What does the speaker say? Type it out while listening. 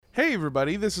Hey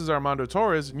everybody, this is Armando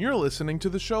Torres, and you're listening to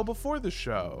the show before the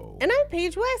show. And I'm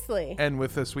Paige Wesley. And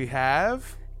with us we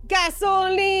have...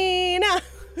 Gasolina!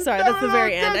 Sorry, that's the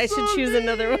very end. I should choose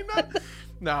another one.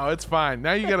 No, it's fine.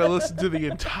 Now you gotta listen to the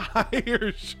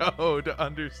entire show to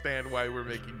understand why we're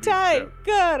making these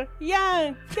Tiger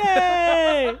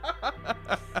Yankee!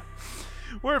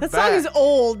 We're that back. song is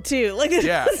old, too. Like,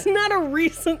 Yeah. it's not a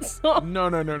recent song.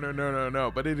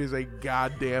 No. But it is a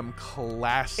goddamn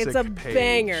classic. It's a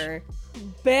Paige.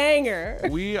 banger.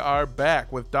 We are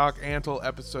back with Doc Antle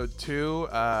episode 2.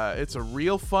 It's a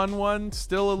real fun one.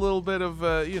 Still a little bit of,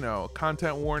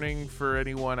 content warning for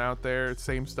anyone out there.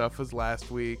 Same stuff as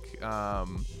last week.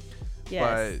 Yes.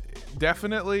 But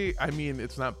definitely, I mean,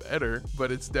 it's not better,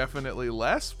 but it's definitely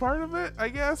less part of it, I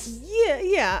guess.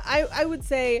 Yeah. I would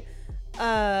say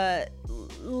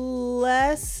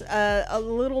less, a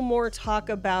little more talk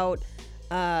about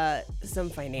some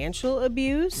financial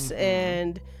abuse,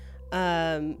 and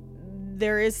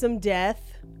there is some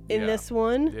death in this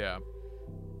one. Yeah.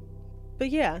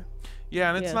 But yeah.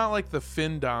 Yeah, and it's not like the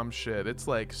FinDom shit. It's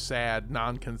like sad,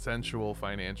 non-consensual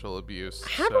financial abuse.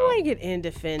 How do I get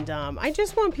into FinDom? I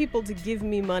just want people to give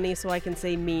me money so I can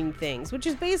say mean things, which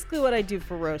is basically what I do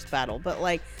for Roast Battle. But,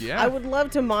 I would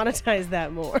love to monetize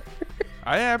that more.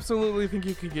 I absolutely think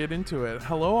you could get into it.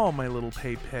 Hello, all my little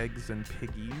pay pegs and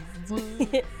piggies.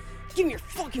 Give me your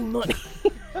fucking money.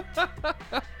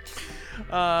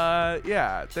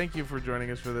 Thank you for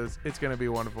joining us for this. It's going to be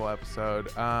a wonderful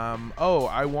episode.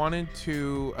 I wanted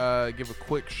to give a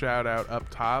quick shout out up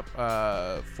top.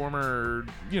 Former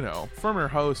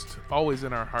host, always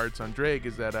in our hearts, Andrea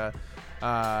Gazzetta,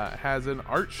 has an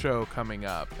art show coming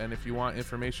up, and if you want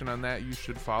information on that, you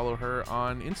should follow her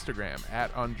on Instagram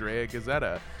at Andrea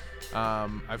Gazzetta.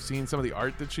 I've seen some of the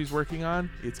art that she's working on.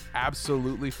 It's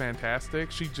absolutely fantastic.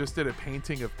 She just did a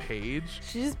painting of Paige.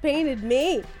 She just painted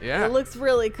me. Yeah. It looks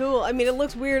really cool. I mean, it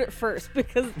looks weird at first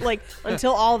because,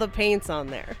 until all the paint's on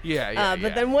there.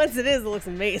 But then once it is, it looks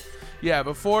amazing. Yeah,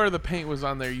 before the paint was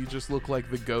on there, you just look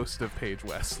like the ghost of Paige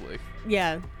Wesley.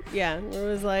 Yeah. It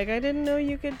was like, I didn't know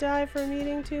you could die from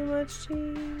eating too much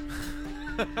cheese.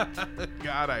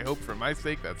 God, I hope for my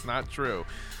sake that's not true.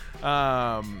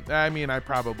 I mean, I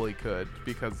probably could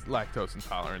because lactose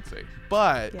intolerance.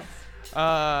 But, yes.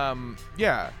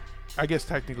 I guess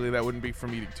technically that wouldn't be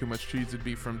from eating too much cheese. It'd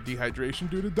be from dehydration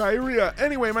due to diarrhea.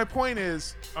 Anyway, my point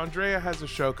is, Andrea has a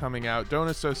show coming out. Don't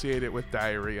associate it with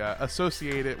diarrhea.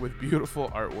 Associate it with beautiful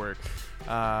artwork.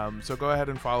 So go ahead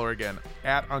and follow her again,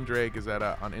 at Andrea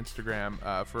Gazzetta on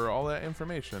Instagram, for all that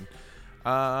information.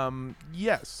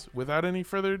 Yes, without any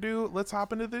further ado, let's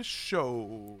hop into this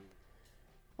show.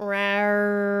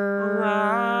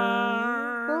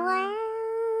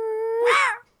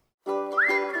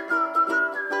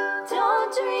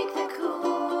 Don't drink the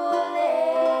Kool-Aid.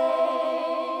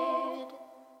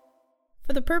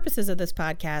 For the purposes of this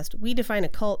podcast, we define a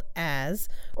cult as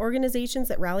organizations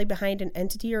that rally behind an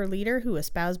entity or leader who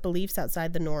espouse beliefs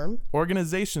outside the norm.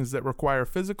 Organizations that require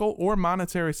physical or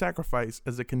monetary sacrifice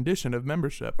as a condition of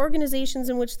membership. Organizations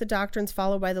in which the doctrines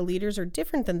followed by the leaders are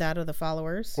different than that of the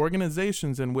followers.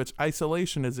 Organizations in which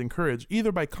isolation is encouraged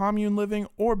either by commune living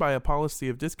or by a policy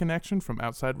of disconnection from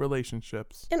outside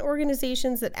relationships. And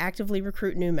organizations that actively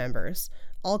recruit new members.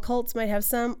 All cults might have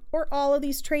some or all of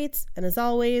these traits, and as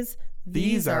always,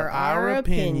 these are our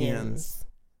opinions.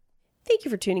 Thank you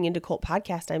for tuning into Cult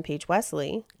Podcast. I'm Paige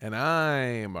Wesley. And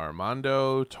I'm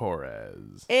Armando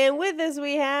Torres. And with us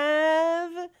we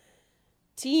have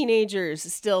teenagers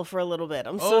still for a little bit.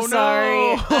 I'm so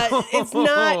sorry. No. It's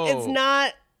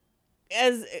not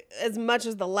as much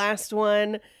as the last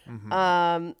one.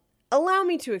 Mm-hmm. Allow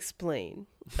me to explain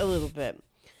a little bit.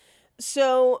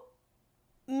 So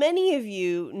many of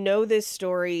you know this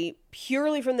story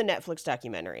purely from the Netflix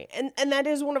documentary. And that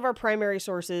is one of our primary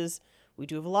sources. We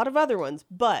do have a lot of other ones,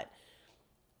 but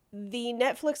the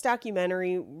Netflix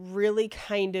documentary really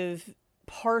kind of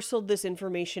parceled this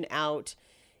information out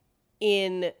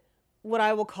in what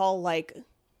I will call like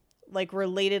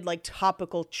related,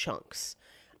 topical chunks,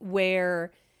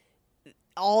 where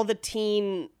all the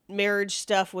teen marriage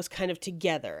stuff was kind of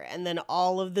together, and then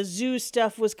all of the zoo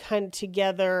stuff was kind of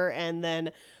together, and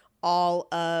then all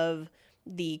of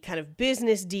the kind of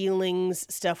business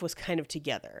dealings stuff was kind of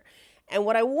together. And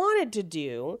what I wanted to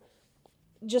do,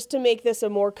 just to make this a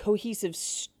more cohesive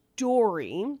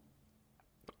story,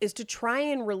 is to try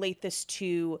and relate this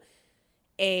to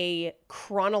a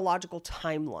chronological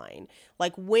timeline.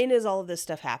 Like, when is all of this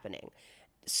stuff happening?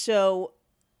 So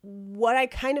what I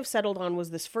kind of settled on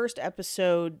was this first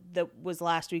episode that was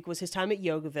last week was his time at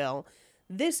Yogaville.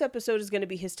 This episode is going to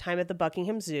be his time at the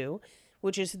Buckingham Zoo.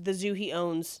 which is the zoo he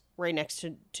owns right next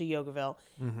to Yogaville.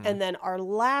 And then our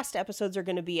last episodes are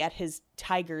going to be at his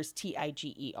Tigers,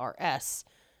 Tigers,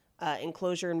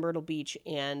 enclosure in Myrtle Beach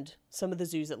and some of the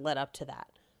zoos that led up to that.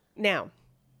 Now,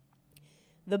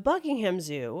 the Buckingham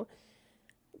Zoo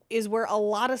is where a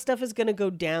lot of stuff is going to go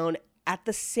down at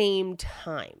the same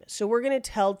time. So we're going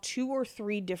to tell 2 or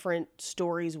 3 different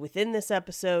stories within this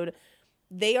episode.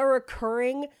 They are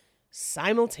occurring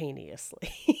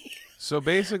simultaneously. So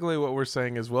basically what we're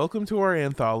saying is welcome to our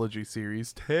anthology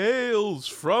series, Tales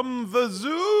from the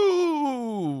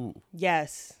Zoo.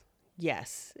 Yes,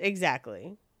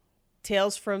 exactly.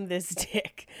 Tales from this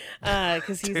dick,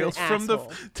 because he's Tales an from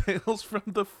asshole. Tales from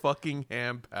the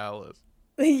Fuckingham Palace.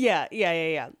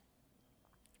 Yeah.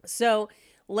 So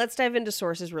let's dive into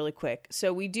sources really quick.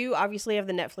 So we do obviously have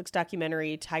the Netflix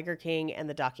documentary Tiger King and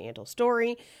the Doc Antle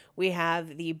story. We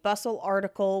have the Bustle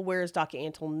article, Where's Doc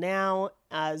Antle Now?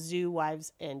 Zoo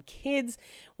Wives and Kids.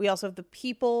 We also have the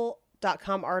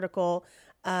People.com article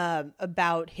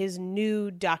about his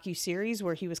new docuseries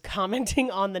where he was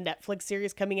commenting on the Netflix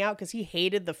series coming out because he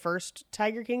hated the first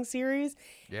Tiger King series.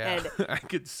 Yeah, And I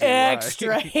could see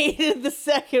extra why. hated the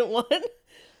second one.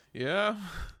 Yeah.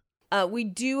 We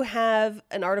do have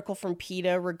an article from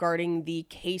PETA regarding the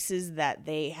cases that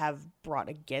they have brought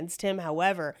against him.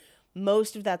 However,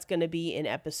 most of that's going to be in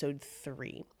episode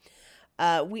 3.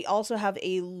 We also have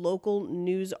a local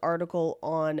news article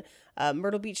on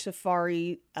Myrtle Beach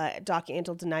Safari. Doc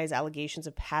Antle denies allegations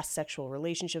of past sexual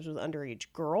relationships with underage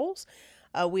girls.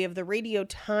 We have the Radio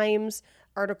Times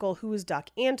article, Who is Doc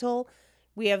Antle?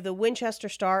 We have the Winchester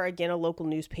Star, again, a local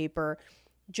newspaper.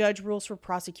 Judge rules for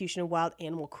prosecution of wild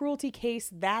animal cruelty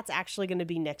case. That's actually going to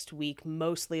be next week,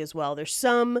 mostly as well. There's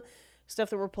some stuff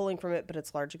that we're pulling from it, but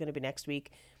it's largely going to be next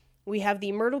week. We have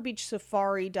the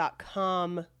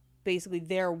MyrtleBeachSafari.com, basically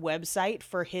their website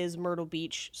for his Myrtle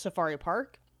Beach Safari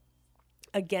Park.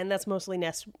 Again, that's mostly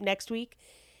next week.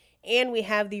 And we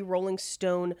have the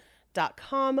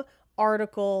RollingStone.com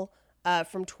article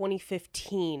from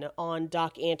 2015 on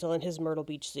Doc Antle and his Myrtle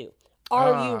Beach Zoo.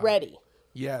 Are you ready?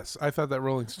 Yes, I thought that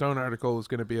Rolling Stone article was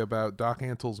going to be about Doc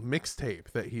Antle's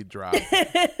mixtape that he dropped.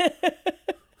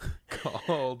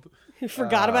 Called...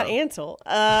 Forgot about Antle.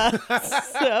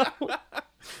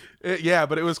 Yeah,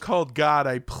 but it was called God,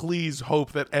 I Please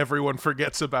Hope That Everyone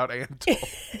Forgets About Antle.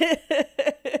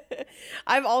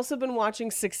 I've also been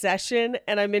watching Succession,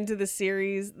 and I'm into the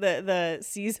series, the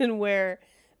season where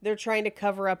they're trying to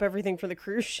cover up everything for the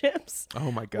cruise ships.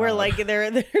 Oh my God. Where like they're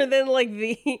then like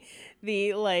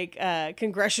the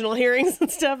congressional hearings and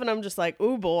stuff, and I'm just like,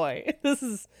 oh boy, this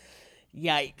is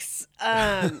yikes.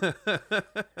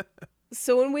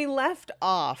 So when we left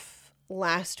off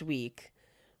last week,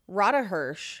 Rada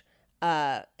Hirsch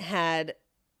had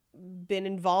been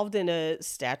involved in a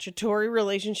statutory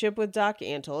relationship with Doc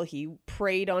Antle. He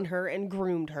preyed on her and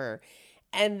groomed her.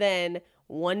 And then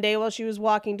one day while she was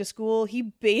walking to school, he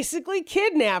basically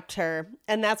kidnapped her.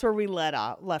 And that's where we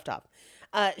left off.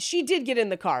 She did get in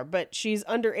the car, but she's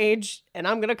underage, and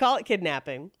I'm going to call it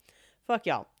kidnapping. Fuck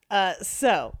y'all.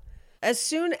 So as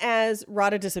soon as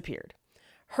Rada disappeared,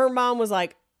 her mom was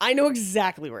like, I know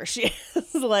exactly where she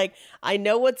is. Like, I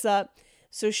know what's up.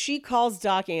 So she calls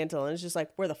Doc Antle and is just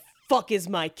like, where the fuck is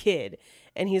my kid?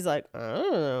 And he's like, I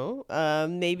don't know.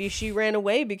 Maybe she ran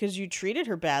away because you treated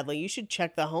her badly. You should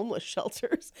check the homeless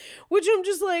shelters. Which I'm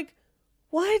just like,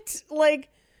 what? Like,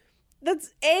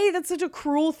 that's such a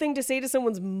cruel thing to say to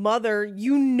someone's mother.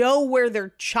 You know where their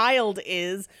child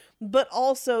is, but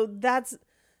also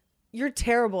you're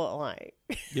terrible at lying.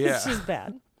 Yeah. It's just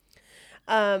bad.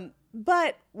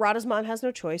 But Rada's mom has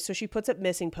no choice, so she puts up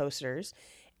missing posters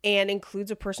and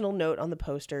includes a personal note on the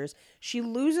posters. She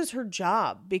loses her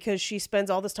job because she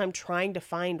spends all this time trying to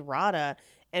find Rada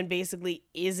and basically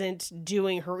isn't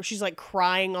doing her. She's like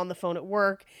crying on the phone at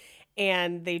work,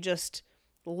 and they just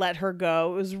let her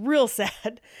go. It was real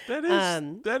sad.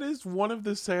 That is one of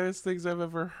the saddest things I've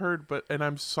ever heard, and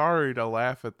I'm sorry to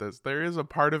laugh at this. There is a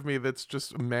part of me that's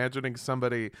just imagining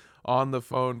somebody on the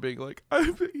phone being like,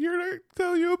 I'm here to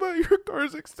tell you about your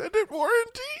car's extended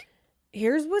warranty.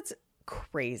 Here's what's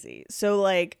crazy. So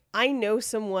like, I know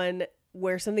someone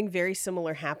where something very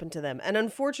similar happened to them, and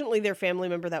unfortunately their family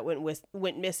member that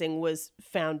went missing was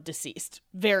found deceased.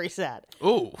 Very sad.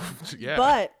 Oh, yeah.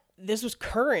 But this was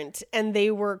current, and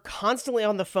they were constantly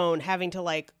on the phone having to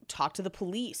like talk to the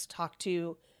police, talk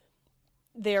to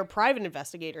their private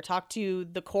investigator, talk to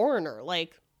the coroner,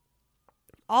 like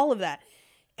all of that.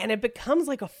 And it becomes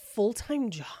like a full-time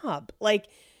job. Like,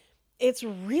 it's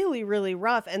really, really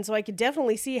rough. And so I could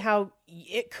definitely see how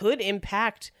it could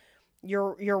impact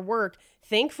your work.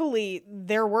 Thankfully,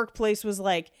 their workplace was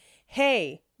like,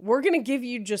 hey, we're going to give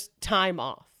you just time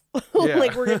off. Yeah.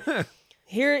 Like we're gonna,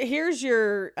 here's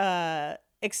your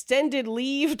extended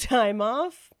leave time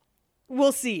off.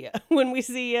 We'll see you. When we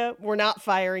see you, we're not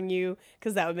firing you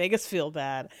because that would make us feel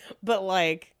bad. But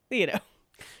like, we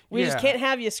just can't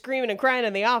have you screaming and crying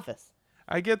in the office.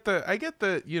 I get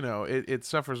the, it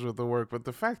suffers with the work, but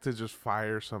the fact to just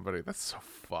fire somebody, that's so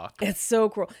fucked. It's so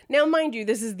cruel. Now, mind you,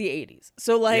 this is the 80s.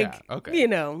 So like, Yeah,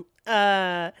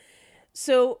 okay.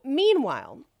 So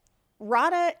meanwhile,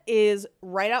 Rada is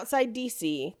right outside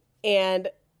DC, and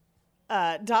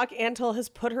Doc Antle has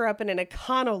put her up in an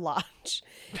Econo Lodge,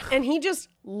 and he just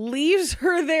leaves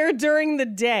her there during the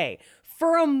day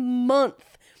for a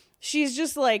month. She's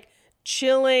just like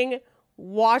chilling,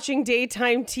 watching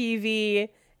daytime TV,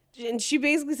 and she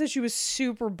basically said she was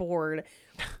super bored.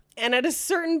 And at a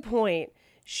certain point,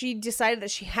 she decided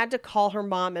that she had to call her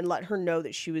mom and let her know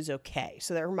that she was okay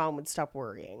so that her mom would stop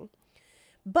worrying.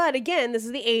 But again, this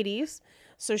is the 80s,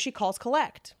 so she calls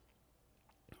collect.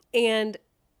 And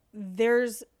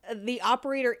there's the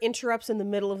operator interrupts in the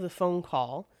middle of the phone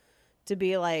call to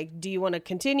be like, do you want to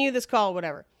continue this call,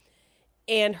 whatever.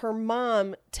 And her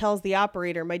mom tells the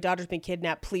operator, my daughter's been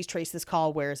kidnapped. Please trace this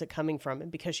call. Where is it coming from?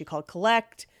 And because she called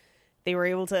collect, they were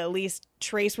able to at least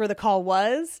trace where the call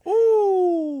was.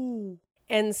 Ooh.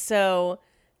 And so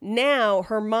now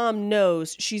her mom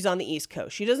knows she's on the East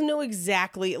Coast. She doesn't know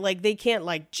exactly, like they can't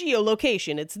like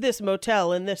geolocation. It's this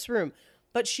motel in this room.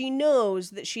 But she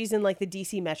knows that she's in like the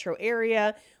DC metro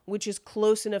area, which is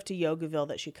close enough to Yogaville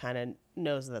that she kind of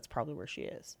knows that's probably where she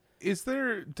is. Is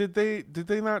there, did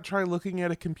they not try looking at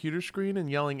a computer screen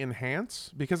and yelling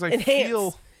enhance? Because I Enhance.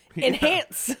 feel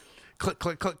Enhance. click,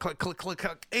 click, click, click, click, click,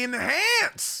 click,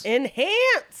 enhance.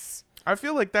 Enhance. I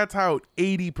feel like that's how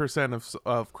 80%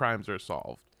 of crimes are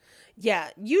solved.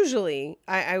 Yeah, usually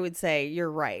I would say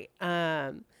you're right.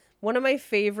 One of my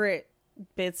favorite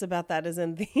bits about that is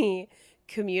in the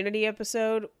Community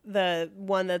episode, the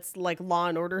one that's like Law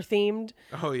and Order themed.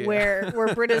 Oh yeah.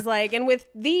 Where Britta's like, and with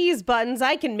these buttons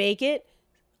I can make it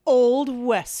old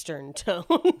Western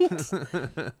toned.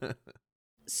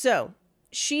 So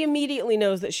she immediately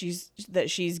knows that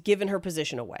she's given her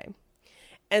position away.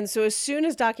 And so as soon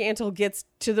as Doc Antle gets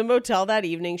to the motel that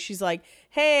evening, she's like,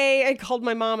 hey, I called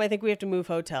my mom. I think we have to move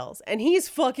hotels. And he's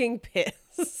fucking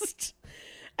pissed.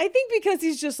 I think because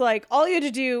he's just like, all you had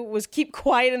to do was keep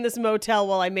quiet in this motel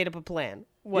while I made up a plan.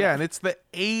 Whatever. Yeah, and it's the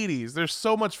 80s. There's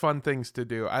so much fun things to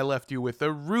do. I left you with a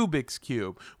Rubik's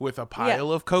Cube, with a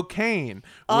pile of cocaine,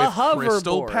 A with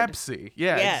Crystal hoverboard. Pepsi.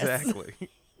 Yeah, Yes. exactly.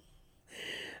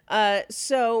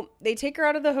 So they take her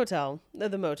out of the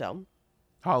motel.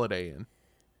 Holiday Inn.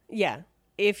 Yeah.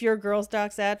 If your girl's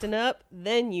doc's acting up,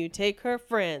 then you take her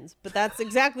friends. But that's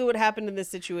exactly what happened in this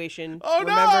situation. Oh,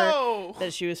 Remember no!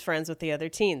 that she was friends with the other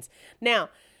teens. Now,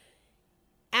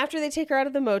 after they take her out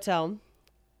of the motel,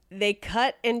 they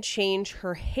cut and change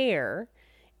her hair,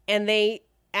 and they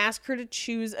ask her to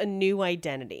choose a new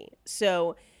identity.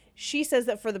 So she says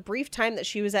that for the brief time that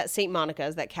she was at St.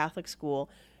 Monica's, that Catholic school,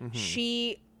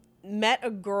 she met a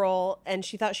girl and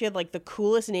she thought she had like the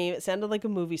coolest name. It sounded like a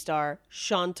movie star,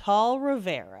 Chantal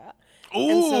Rivera.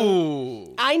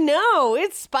 Ooh. I know,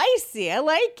 it's spicy. I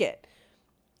like it.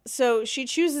 So she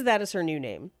chooses that as her new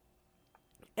name.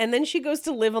 And then she goes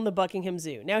to live on the Buckingham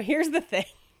Zoo. Now here's the thing.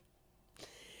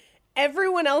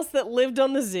 Everyone else that lived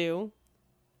on the zoo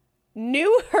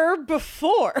knew her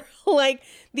before. Like,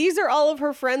 these are all of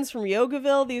her friends from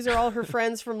Yogaville. These are all her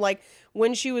friends from like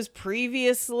when she was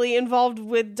previously involved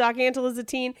with Doc Antle as a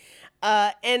teen.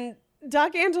 And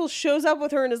Doc Antle shows up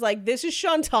with her and is like, this is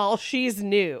Chantal. She's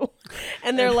new.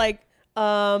 And they're like,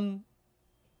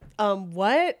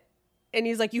 what? And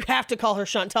he's like, you have to call her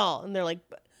Chantal. And they're like,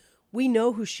 we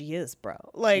know who she is, bro.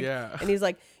 Like, Yeah. And he's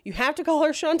like, you have to call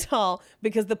her Chantal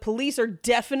because the police are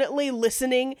definitely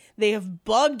listening. They have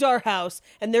bugged our house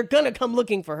and they're going to come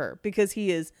looking for her because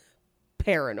he is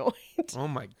paranoid. Oh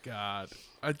my God.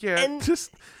 Yeah, And-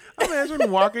 just imagine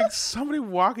somebody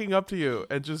walking up to you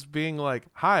and just being like,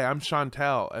 hi, I'm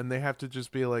Chantal. And they have to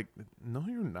just be like, no,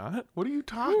 you're not. What are you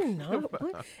talking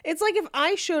about? It's like if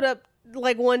I showed up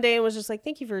like one day and was just like,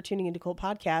 thank you for tuning into Cult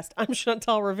Podcast. I'm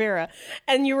Chantal Rivera.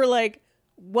 And you were like,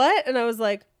 what? And I was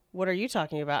like, what are you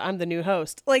talking about? I'm the new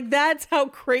host. Like, that's how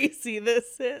crazy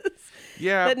this is.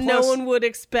 Yeah. That no one would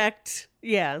expect.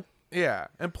 Yeah. Yeah,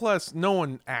 and plus, no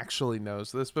one actually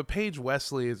knows this, but Paige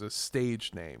Wesley is a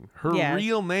stage name. Her Yeah.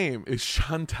 real name is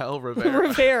Chantel Rivera.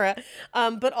 Rivera.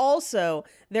 But also,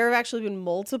 there have actually been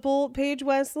multiple Paige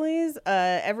Wesleys.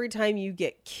 Every time you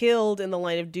get killed in the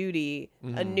line of duty,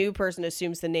 a new person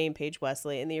assumes the name Paige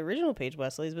Wesley, and the original Paige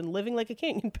Wesley has been living like a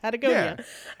king in Patagonia.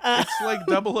 It's like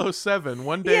 007.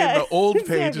 One day Yeah, the old Paige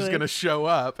is exactly. going to show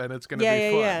up, and it's going to Yeah, be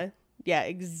yeah, fun. yeah. Yeah,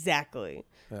 exactly.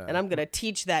 And I'm going to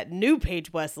teach that new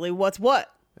Paige Wesley what's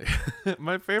what.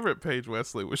 My favorite Paige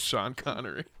Wesley was Sean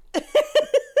Connery.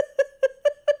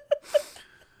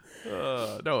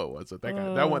 No, it wasn't. That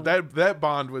guy. That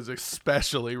Bond was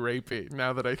especially rapey.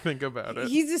 Now that I think about it,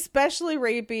 He's especially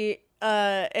rapey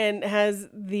and has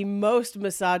the most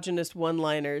misogynist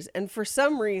one-liners. And for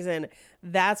some reason,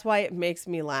 that's why it makes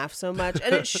me laugh so much.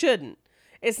 And it shouldn't.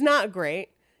 It's not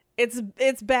great.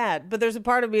 It's bad. But there's a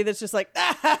part of me that's just like,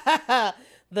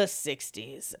 the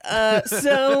 60s.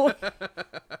 So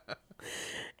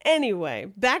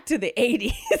anyway, back to the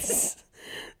 80s.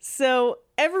 So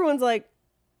everyone's like,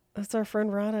 that's our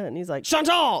friend Rada. And he's like,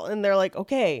 Chantal. And they're like,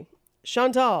 okay,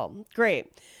 Chantal. Great.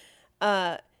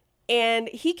 And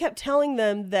he kept telling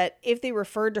them that if they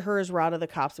referred to her as Rada, the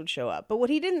cops would show up. But what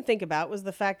he didn't think about was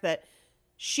the fact that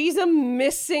she's a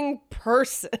missing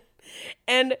person.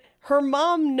 And her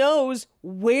mom knows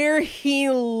where he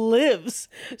lives.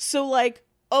 So, like,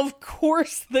 of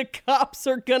course the cops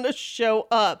are gonna show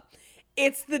up.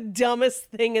 It's the dumbest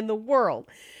thing in the world.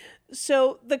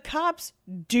 So the cops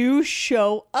do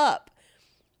show up,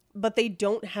 but they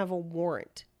don't have a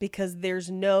warrant because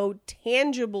there's no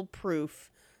tangible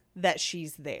proof that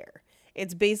she's there.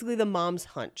 It's basically the mom's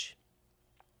hunch.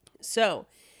 So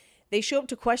they show up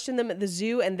to question them at the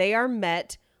zoo, and they are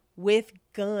met with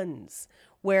guns,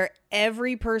 where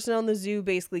every person on the zoo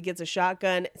basically gets a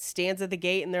shotgun, stands at the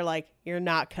gate, and they're like, you're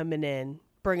not coming in.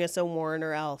 Bring us a warrant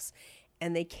or else.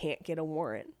 And they can't get a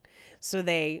warrant. So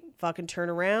they fucking turn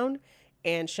around,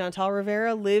 and Chantal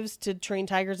Rivera lives to train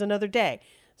tigers another day.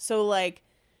 So, like,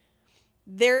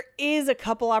 there is a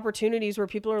couple opportunities where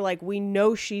people are like, we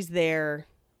know she's there,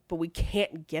 but we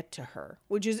can't get to her,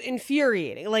 which is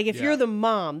infuriating. Like, if you're the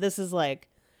mom, this is, like,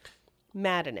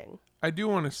 maddening. I do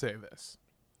want to say this.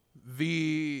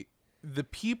 The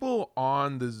people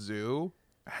on the zoo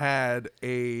had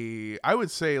I would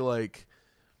say, like,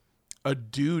 a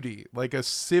duty, like a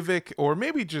civic or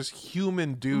maybe just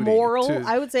human duty. Moral?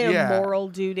 I would say a moral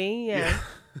duty. Yeah.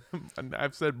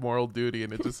 I've said moral duty,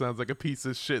 and it just sounds like a piece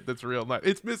of shit that's real nice.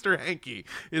 It's Mr. Hanky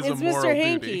is It's a moral Mr. duty.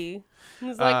 Hanky.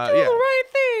 He's like, do the right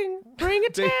thing. Bring a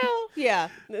towel. Yeah.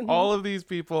 All of these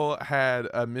people had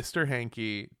a Mr.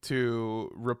 Hanky to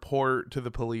report to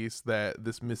the police that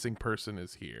this missing person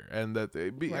is here. And that,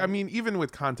 I mean, even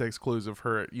with context clues of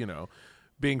her, you know,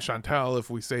 being Chantal, if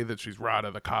we say that she's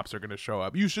Rada, the cops are going to show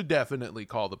up. You should definitely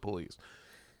call the police.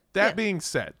 That being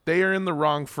said, they are in the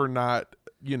wrong for not,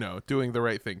 you know, doing the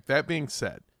right thing. That being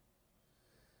said,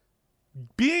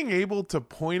 being able to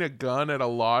point a gun at a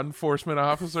law enforcement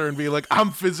officer and be like,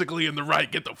 I'm physically in the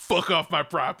right, get the fuck off my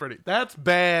property. That's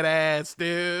badass,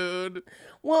 dude.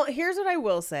 Well, here's what I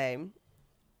will say.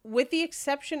 With the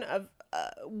exception of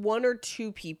one or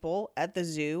two people at the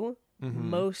zoo,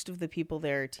 most of the people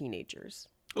there are teenagers.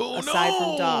 Oh, aside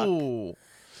from Doc. no.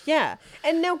 Yeah.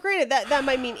 And now, granted, that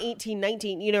might mean 18,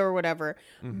 19, you know, or whatever.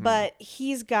 But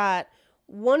he's got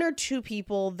one or two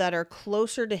people that are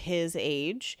closer to his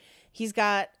age. He's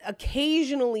got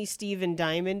occasionally Stephen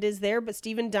Diamond is there, but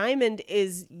Stephen Diamond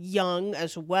is young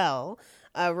as well.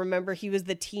 Remember, he was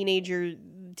the teenage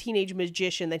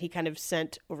magician that he kind of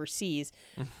sent overseas.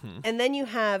 And then you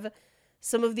have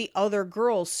some of the other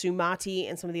girls, Sumati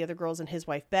and some of the other girls and his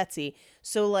wife, Betsy.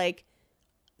 So, like,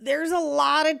 there's a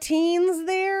lot of teens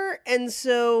there. And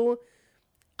so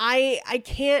I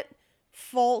can't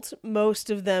fault most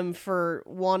of them for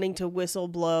wanting to whistle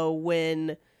blow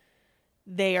when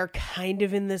they are kind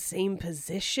of in the same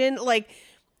position. Like,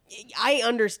 I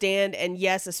understand, and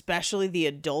yes, especially the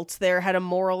adults there had a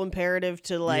moral imperative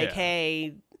to, like,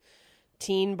 hey,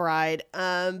 teen bride.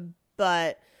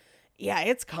 But yeah,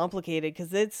 it's complicated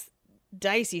because it's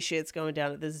dicey shit's going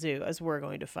down at the zoo, as we're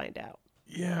going to find out.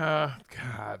 Yeah,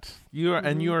 God, you are,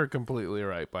 and you are completely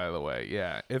right. By the way,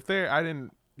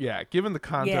 given the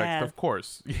context, of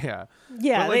course, yeah.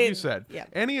 But like you said,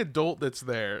 any adult that's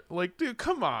there, like, dude,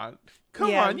 come on,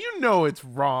 you know it's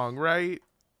wrong, right?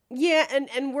 Yeah,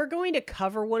 and we're going to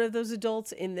cover one of those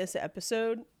adults in this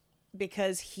episode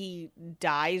because he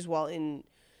dies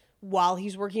while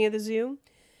he's working at the zoo,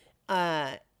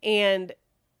 and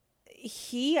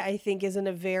he, I think, is in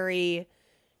a very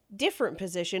different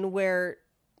position where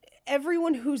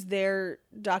everyone who's there,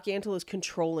 Doc Antle is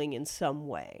controlling in some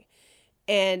way.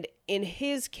 And in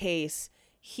his case,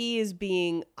 he is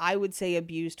being, I would say,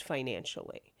 abused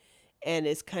financially and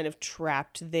is kind of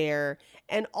trapped there,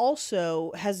 and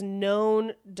also has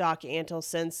known Doc Antle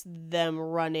since them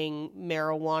running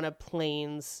marijuana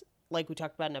planes, like we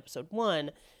talked about in episode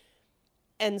 1.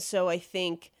 And so I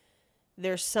think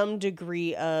there's some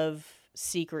degree of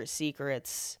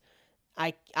secrets.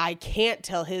 I can't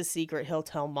tell his secret, he'll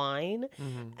tell mine.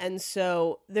 And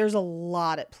so there's a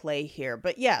lot at play here.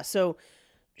 But yeah, so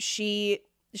she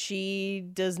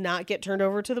does not get turned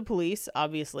over to the police,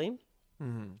 obviously.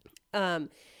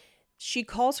 She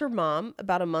calls her mom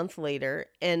about a month later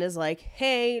and is like,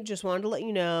 hey, just wanted to let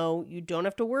you know, you don't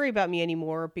have to worry about me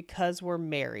anymore because we're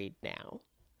married now.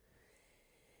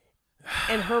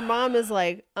 And her mom is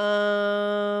like,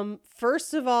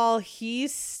 first of all,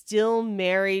 he's still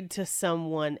married to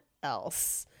someone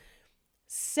else.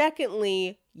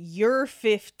 Secondly, you're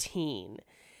 15.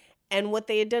 And what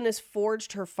they had done is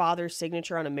forged her father's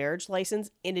signature on a marriage license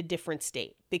in a different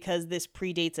state because this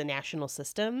predates a national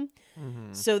system.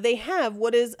 So they have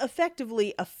what is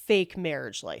effectively a fake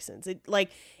marriage license. Like,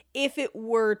 if it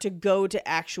were to go to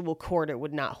actual court, it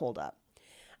would not hold up.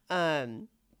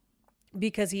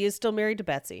 Because he is still married to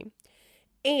Betsy.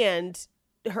 And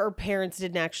her parents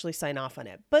didn't actually sign off on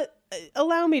it. But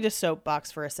allow me to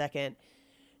soapbox for a second.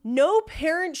 No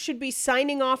parent should be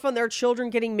signing off on their children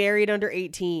getting married under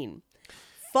 18.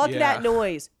 Fuck that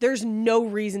noise. There's no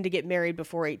reason to get married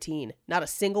before 18. Not a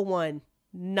single one.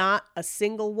 Not a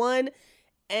single one.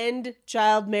 And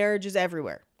child marriages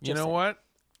everywhere. You know what?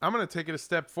 I'm going to take it a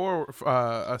step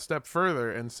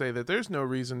further and say that there's no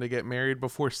reason to get married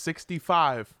before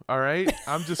 65. All right.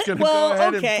 I'm just going to go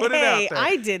ahead and put it out there.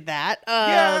 I did that.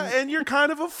 Yeah. And you're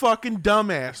kind of a fucking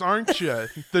dumbass, aren't you?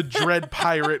 The dread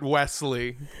pirate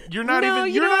Wesley. You're not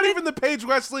even the Paige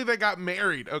Wesley that got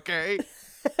married. Okay.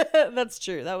 That's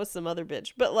true. That was some other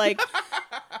bitch, but like,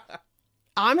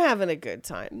 I'm having a good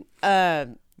time.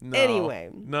 Anyway.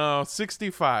 No,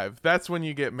 65. That's when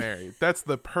you get married. That's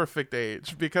the perfect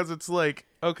age because it's like,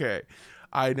 okay,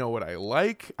 I know what I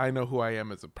like. I know who I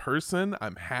am as a person.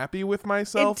 I'm happy with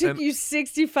myself. It took you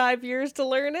 65 years to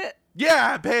learn it?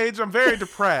 Yeah, Paige, I'm very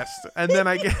depressed. And then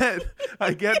I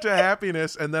get to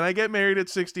happiness, and then I get married at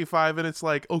 65, and it's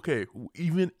like, okay,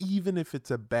 even if it's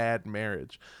a bad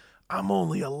marriage, I'm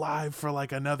only alive for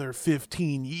like another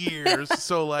 15 years.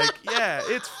 So like, yeah,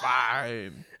 it's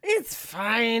fine. It's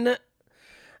fine.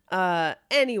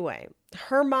 Anyway,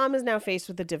 her mom is now faced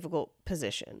with a difficult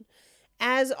position,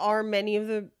 as are many of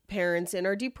the parents in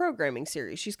our deprogramming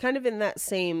series. She's kind of in that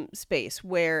same space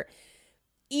where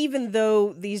even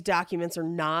though these documents are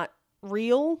not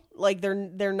real, like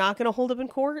they're not going to hold up in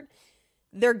court,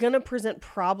 they're going to present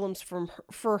problems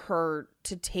for her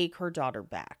to take her daughter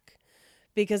back.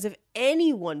 Because if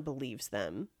anyone believes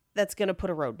them, that's going to put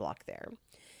a roadblock there.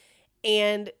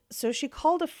 And so she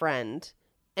called a friend,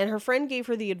 and her friend gave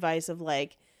her the advice of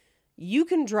like, you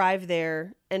can drive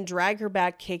there and drag her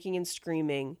back kicking and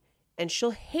screaming, and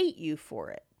she'll hate you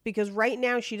for it. Because right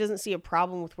now she doesn't see a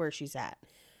problem with where she's at.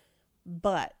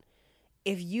 But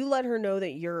if you let her know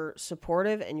that you're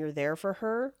supportive and you're there for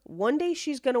her, one day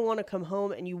she's going to want to come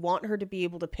home, and you want her to be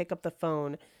able to pick up the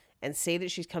phone and say that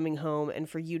she's coming home, and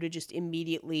for you to just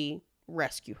immediately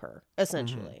rescue her,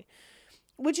 essentially.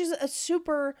 Which is a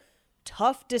super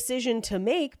tough decision to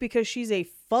make because she's a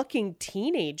fucking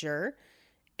teenager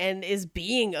and is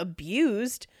being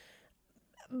abused.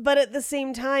 But at the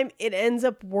same time, it ends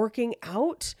up working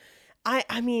out.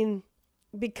 I mean,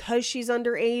 because she's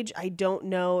underage, I don't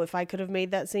know if I could have made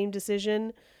that same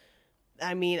decision.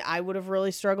 I mean, I would have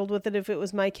really struggled with it if it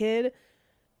was my kid.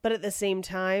 But at the same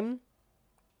time,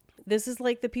 this is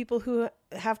like the people who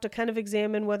have to kind of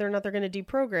examine whether or not they're going to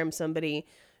deprogram somebody.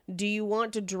 Do you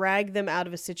want to drag them out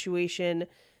of a situation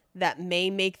that may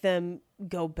make them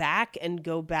go back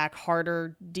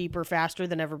harder, deeper, faster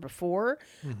than ever before?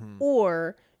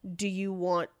 Or do you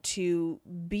want to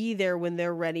be there when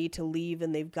they're ready to leave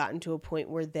and they've gotten to a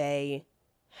point where they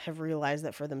have realized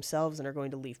that for themselves and are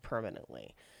going to leave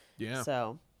permanently? Yeah.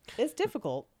 So it's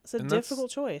difficult. It's a difficult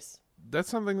choice. That's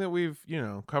something that we've,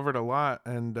 covered a lot.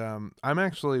 And I'm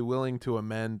actually willing to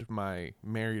amend my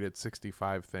married at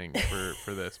 65 thing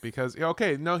for this because,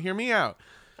 okay, no, hear me out.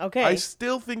 Okay. I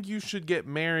still think you should get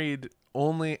married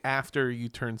only after you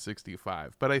turn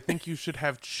 65. But I think you should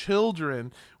have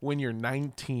children when you're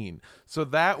 19. So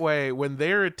that way, when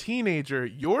they're a teenager,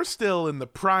 you're still in the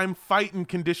prime fighting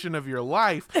condition of your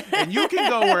life. And you can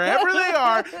go wherever they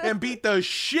are and beat the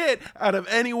shit out of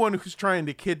anyone who's trying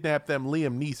to kidnap them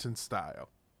Liam Neeson style.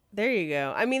 There you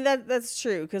go. I mean, that's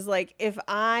true. Because, like, if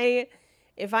I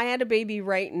had a baby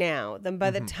right now, then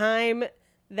by the time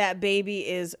that baby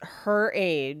is her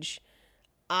age,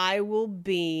 I will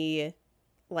be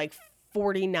like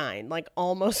 49, like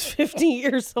almost 50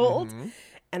 years old.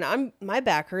 And my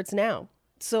back hurts now.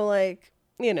 So like,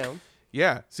 you know.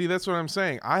 Yeah. See, that's what I'm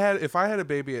saying. If I had a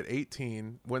baby at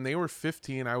 18, when they were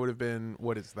 15, I would have been,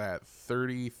 what is that?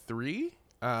 33?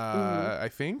 I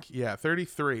think. Yeah.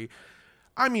 33.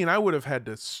 I mean, I would have had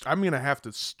to, I'm going to have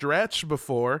to stretch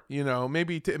before, you know,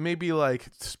 maybe like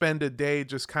spend a day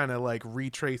just kind of like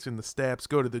retracing the steps,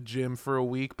 go to the gym for a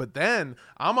week. But then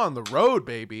I'm on the road,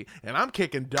 baby, and I'm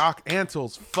kicking Doc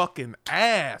Antle's fucking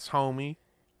ass, homie.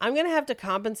 I'm going to have to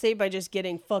compensate by just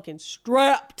getting fucking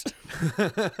strapped.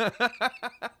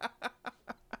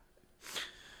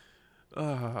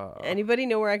 Anybody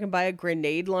know where I can buy a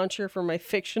grenade launcher for my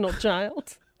fictional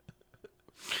child?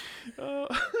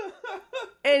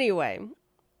 Anyway,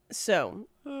 so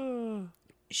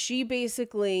she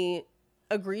basically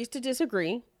agrees to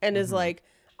disagree and is like,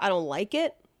 I don't like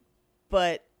it,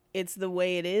 but it's the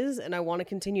way it is, and I want to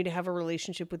continue to have a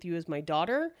relationship with you as my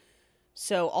daughter.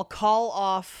 So I'll call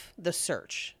off the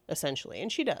search, essentially.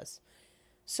 And she does.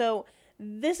 So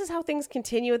this is how things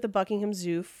continue at the Buckingham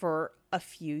Zoo for a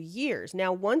few years.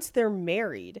 Now, once they're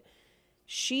married,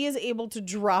 she is able to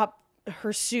drop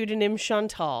her pseudonym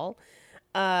Chantal.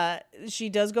 She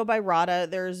does go by Radha.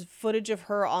 There's footage of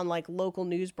her on like local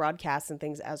news broadcasts and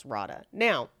things as Radha.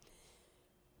 Now,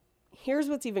 here's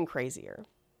what's even crazier.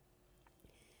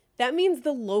 That means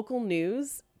the local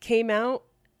news came out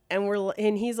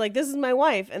and he's like, this is my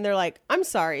wife. And they're like, I'm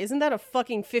sorry, isn't that a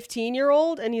fucking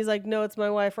 15-year-old? And he's like, no, it's my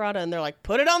wife, Radha. And they're like,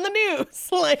 put it on the news.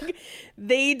 Like,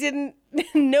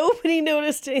 nobody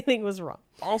noticed anything was wrong.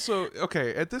 Also,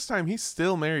 okay, at this time, he's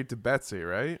still married to Betsy,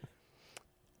 right?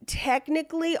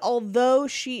 Technically, although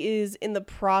she is in the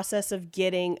process of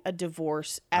getting a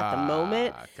divorce at the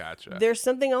moment, gotcha. There's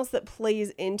something else that plays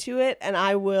into it. And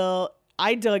I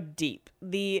dug deep.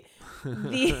 The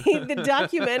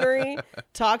documentary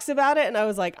talks about it, and I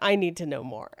was like, I need to know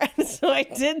more. And so I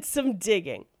did some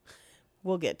digging.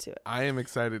 We'll get to it. I am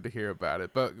excited to hear about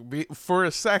it. But for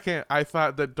a second, I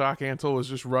thought that Doc Antle was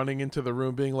just running into the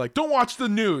room being like, don't watch the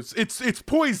news. It's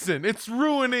poison. It's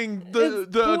ruining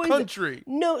the country.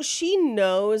 No, she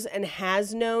knows and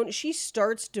has known. She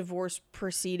starts divorce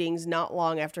proceedings not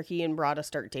long after he and Radha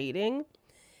start dating.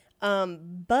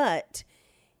 But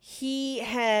he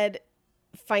had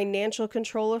financial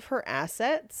control of her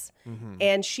assets,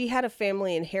 and she had a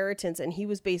family inheritance, and he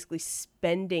was basically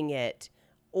spending it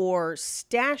or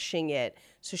stashing it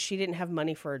so she didn't have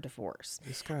money for a divorce.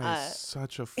 This guy is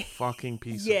such a fucking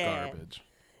piece of garbage.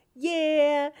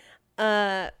 Yeah.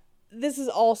 This is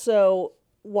also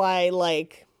why,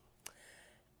 like,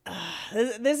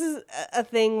 this is a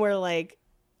thing where, like,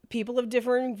 people have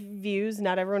different views.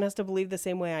 Not everyone has to believe the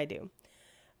same way I do.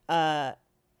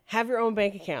 Have your own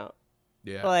bank account.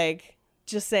 Yeah. Like,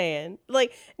 just saying.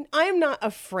 Like, I'm not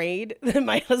afraid that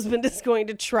my husband is going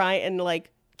to try and,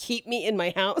 like, keep me in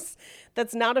my house.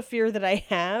 That's not a fear that I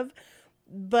have.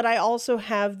 But I also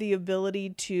have the ability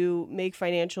to make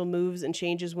financial moves and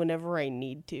changes whenever I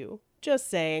need to. Just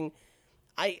saying.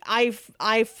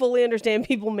 I fully understand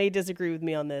people may disagree with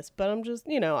me on this, but I'm just,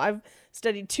 I've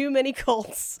studied too many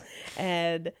cults,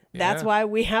 and that's why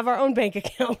we have our own bank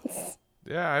accounts.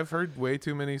 Yeah, I've heard way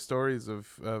too many stories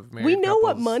of married We know couples.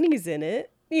 what money's in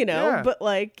it, but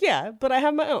but I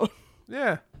have my own.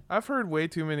 Yeah, I've heard way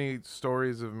too many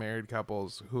stories of married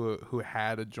couples who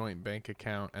had a joint bank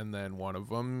account, and then one of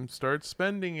them starts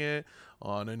spending it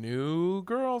on a new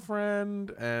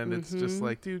girlfriend, and it's just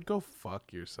like, dude, go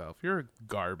fuck yourself. You're a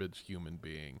garbage human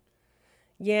being.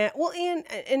 Yeah, well,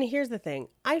 and here's the thing.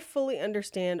 I fully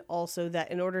understand also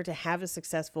that in order to have a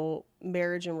successful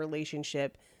marriage and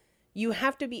relationship, you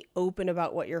have to be open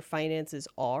about what your finances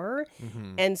are.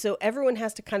 And so everyone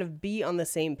has to kind of be on the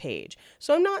same page.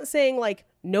 So I'm not saying like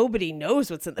nobody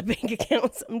knows what's in the bank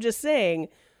accounts. I'm just saying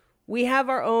we have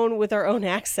our own with our own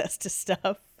access to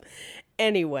stuff.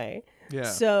 Anyway. Yeah.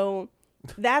 So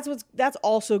that's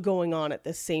also going on at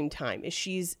the same time is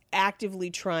she's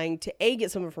actively trying to A,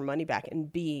 get some of her money back,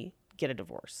 and B, get a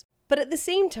divorce. But at the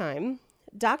same time,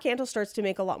 Doc Antle starts to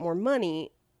make a lot more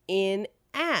money in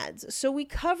ads. So we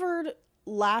covered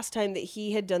last time that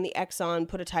he had done the Exxon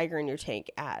put a tiger in your tank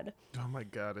ad. Oh my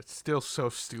God, it's still so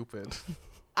stupid.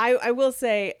 I will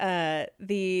say a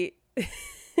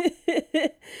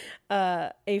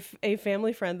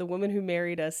family friend, the woman who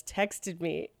married us, texted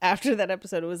me after that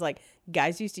episode. It was like,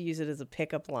 guys used to use it as a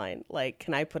pickup line. Like,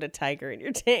 can I put a tiger in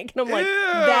your tank? And I'm like, Ew!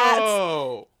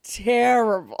 That's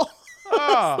terrible.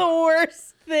 That's the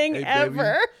worst thing Hey,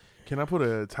 ever. baby, Can I put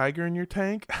a tiger in your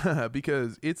tank?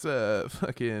 Because it's a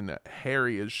fucking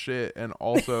hairy as shit and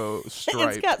also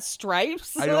striped. It's got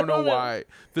stripes. I don't know why.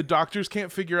 The doctors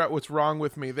can't figure out what's wrong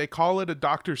with me. They call it a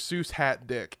Dr. Seuss hat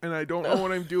dick, and I don't know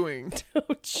what I'm doing. Oh,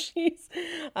 jeez.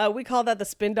 We call that the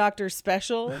Spin Doctor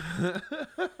Special.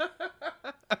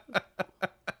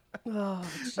 Oh,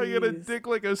 I got a jeez. dick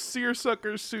like a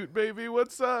seersucker suit, baby.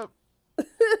 What's up?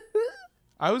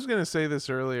 I was going to say this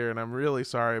earlier, and I'm really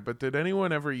sorry, but did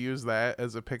anyone ever use that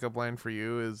as a pickup line for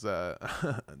you? Is,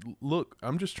 look,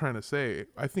 I'm just trying to say,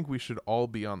 I think we should all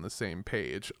be on the same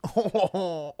page.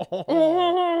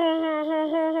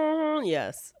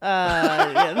 Yes.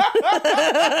 Yeah.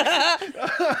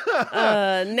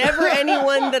 Never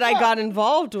anyone that I got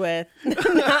involved with.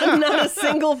 Not a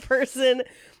single person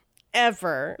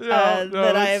ever No,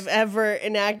 that it's- I've ever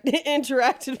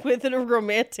interacted with in a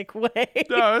romantic way.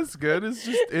 No, it's good.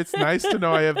 It's nice to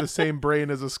know I have the same brain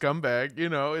as a scumbag. You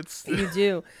know, it's You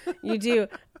do.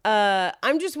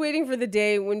 I'm just waiting for the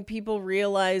day when people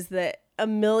realize that 1.5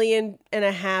 million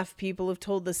people have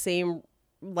told the same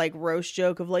like roast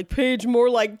joke of like page more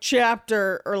like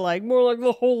chapter or like more like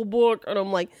the whole book, and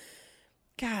I'm like,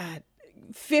 God,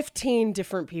 15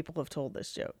 different people have told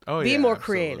this joke. oh, Be yeah, more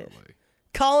absolutely. creative.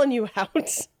 Calling you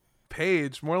out.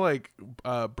 Page, more like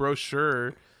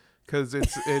brochure, because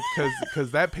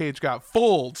because that page got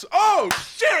folds. Oh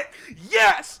shit!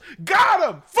 Yes, got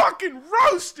him. Fucking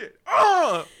roasted.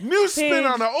 New spin Page.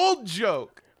 on an old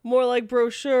joke. More like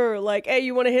brochure. Like, hey,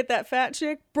 you want to hit that fat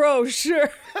chick?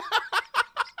 Brochure.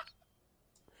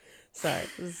 Sorry,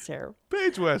 this is terrible.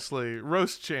 Paige Wesley,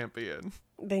 roast champion.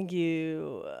 Thank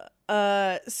you.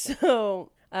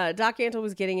 Doc Antle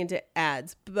was getting into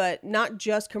ads, but not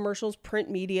just commercials, print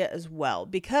media as well,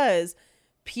 because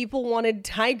people wanted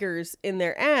tigers in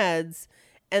their ads,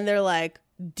 and they're like,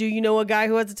 do you know a guy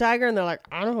who has a tiger? And they're like,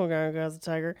 I know a guy who has a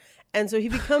tiger. And so he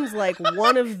becomes like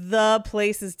one of the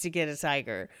places to get a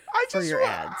tiger for your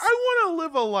ads. I want to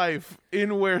live a life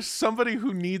in where somebody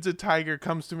who needs a tiger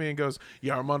comes to me and goes,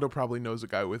 yeah, Armando probably knows a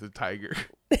guy with a tiger.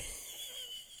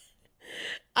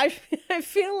 I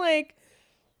feel like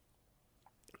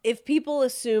if people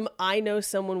assume I know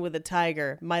someone with a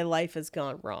tiger, my life has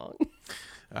gone wrong.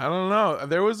 I don't know.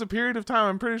 There was a period of time,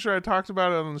 I'm pretty sure I talked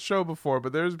about it on the show before,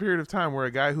 but there was a period of time where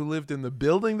a guy who lived in the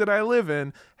building that I live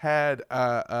in had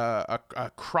a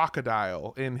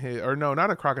crocodile in his, or no,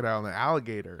 not a crocodile, an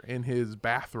alligator in his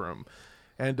bathroom,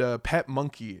 and a pet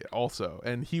monkey also.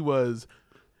 And he was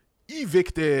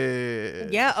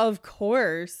evicted. Yeah, of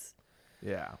course.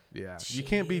 Yeah. You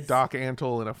can't be Doc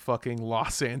Antle in a fucking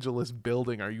Los Angeles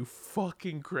building. Are you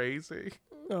fucking crazy?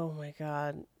 Oh my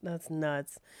God, that's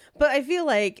nuts. But I feel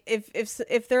like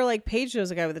if they're like, Paige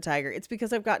knows a guy with a tiger, it's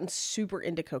because I've gotten super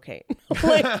into cocaine.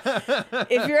 Like,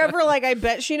 if you're ever like, I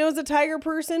bet she knows a tiger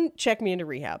person, check me into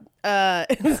rehab.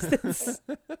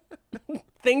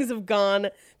 Things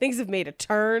have made a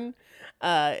turn.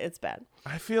 It's bad.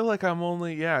 I feel like I'm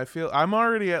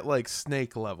already at like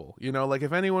snake level. You know, like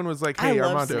if anyone was like, hey, I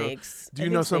love Armando, snakes. do I you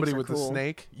think know snakes somebody are with cool. a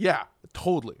snake? Yeah,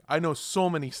 totally. I know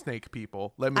so many snake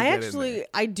people. Let me get in there.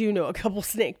 I do know a couple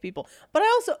snake people, but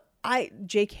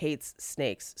Jake hates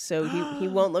snakes, so he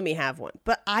won't let me have one.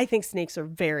 But I think snakes are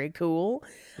very cool.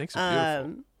 Snakes are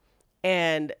beautiful.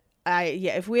 And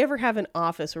if we ever have an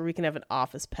office where we can have an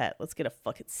office pet, let's get a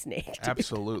fucking snake. Dude.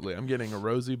 Absolutely. I'm getting a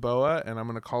Rosie boa, and I'm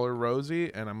going to call her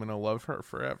Rosie, and I'm going to love her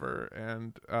forever.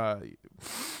 And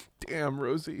damn,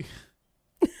 Rosie.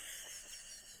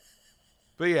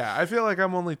 But yeah, I feel like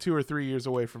I'm only 2 or 3 years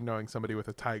away from knowing somebody with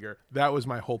a tiger. That was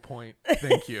my whole point.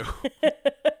 Thank you.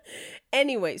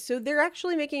 Anyway, so they're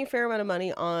actually making a fair amount of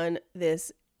money on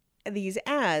these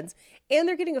ads, and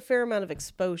they're getting a fair amount of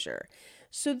exposure.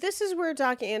 So this is where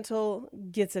Doc Antle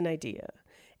gets an idea.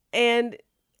 And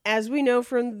as we know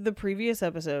from the previous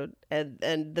episode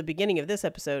and the beginning of this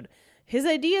episode, his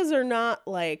ideas are not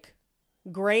like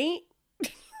great.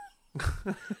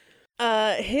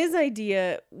 His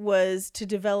idea was to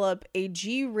develop a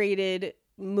G-rated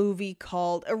movie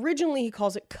originally he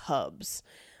calls it Cubs.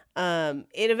 It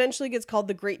eventually gets called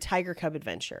The Great Tiger Cub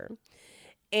Adventure.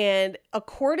 And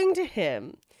according to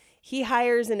him, he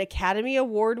hires an Academy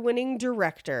Award-winning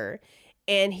director,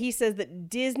 and he says that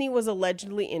Disney was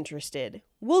allegedly interested.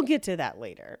 We'll get to that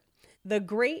later. The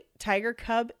Great Tiger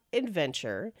Cub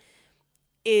Adventure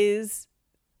is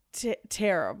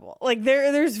terrible. Like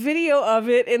there's video of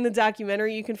it in the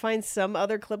documentary. You can find some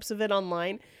other clips of it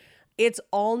online. It's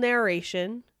all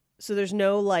narration, so there's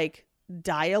no like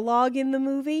dialogue in the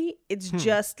movie. It's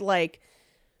just like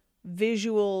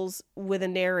visuals with a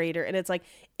narrator, and it's like,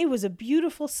 it was a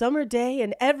beautiful summer day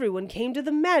and everyone came to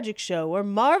the magic show where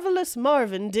Marvelous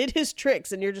Marvin did his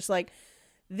tricks, and you're just like,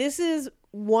 this is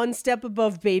one step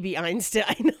above Baby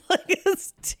Einstein. Like,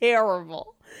 it's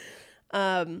terrible.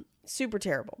 Super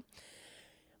terrible.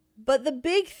 But the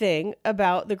big thing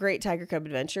about the Great Tiger Cub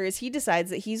Adventure is he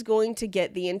decides that he's going to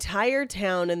get the entire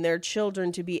town and their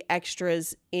children to be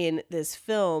extras in this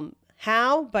film.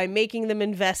 How? By making them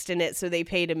invest in it so they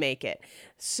pay to make it.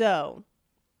 So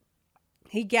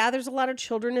he gathers a lot of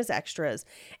children as extras,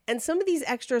 and some of these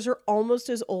extras are almost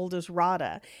as old as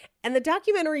Rada. And the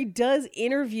documentary does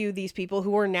interview these people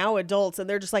who are now adults, and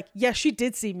they're just like, yeah, she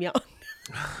did seem young,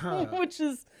 which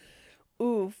is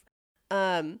oof.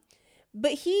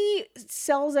 But he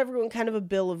sells everyone kind of a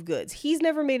bill of goods. He's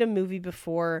never made a movie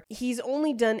before. He's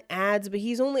only done ads, but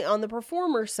he's only on the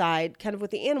performer side, kind of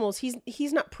with the animals.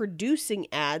 He's not producing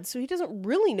ads, so he doesn't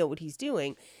really know what he's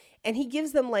doing. And he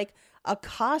gives them like a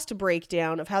cost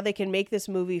breakdown of how they can make this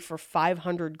movie for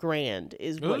 $500,000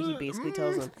 is what he basically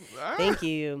tells them. Thank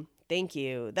you.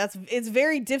 It's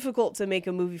very difficult to make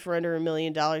a movie for under $1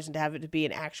 million and to have it to be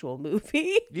an actual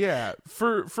movie. Yeah.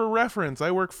 For reference,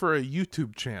 I work for a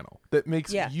YouTube channel that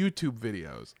makes YouTube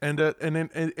videos, and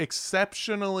an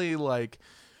exceptionally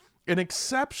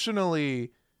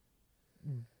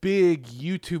big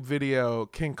YouTube video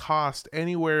can cost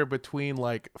anywhere between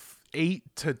like $8,000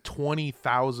 to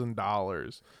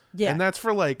 $20,000. Yeah. And that's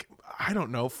for like, I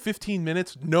don't know, 15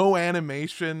 minutes, no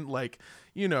animation, like,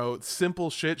 you know, simple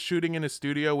shit, shooting in a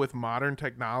studio with modern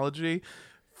technology.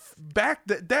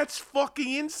 That's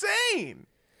fucking insane.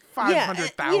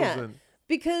 500,000. Yeah,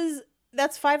 because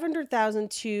that's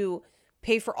 500,000 to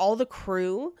pay for all the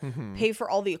crew, pay for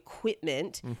all the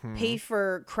equipment, pay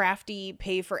for Crafty,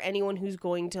 pay for anyone who's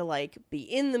going to like be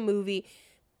in the movie,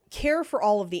 care for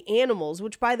all of the animals,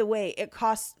 which by the way, it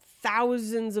costs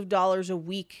thousands of dollars a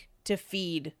week to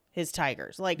feed his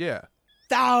tigers. Like, yeah.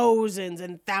 Thousands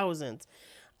and thousands.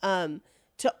 To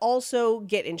also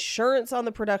get insurance on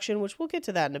the production, which we'll get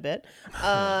to that in a bit.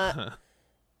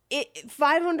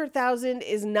 500,000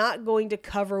 is not going to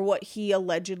cover what he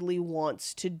allegedly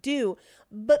wants to do,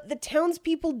 but the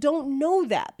townspeople don't know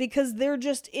that because they're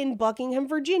just in Buckingham,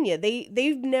 Virginia.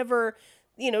 They've never,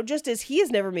 you know, just as he has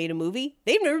never made a movie,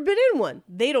 they've never been in one.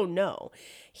 They don't know.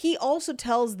 He also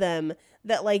tells them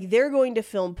that like they're going to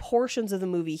film portions of the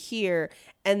movie here,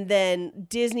 and then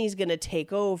Disney's going to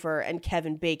take over and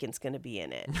Kevin Bacon's going to be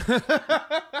in it.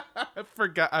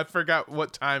 I forgot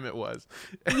what time it was.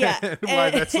 Yeah. Why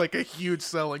that's like a huge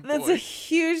selling point. That's a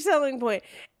huge selling point.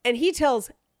 And he tells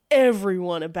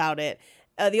everyone about it.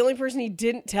 The only person he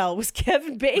didn't tell was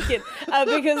Kevin Bacon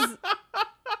because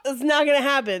it's not going to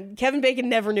happen. Kevin Bacon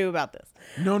never knew about this.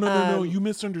 No. You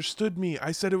misunderstood me.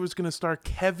 I said it was going to star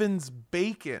Kevin's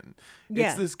Bacon.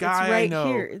 It's this guy it's right I know.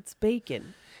 Here. It's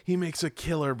Bacon. He makes a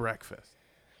killer breakfast.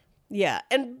 Yeah.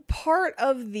 And part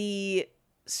of the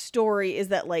story is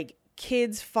that like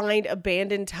kids find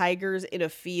abandoned tigers in a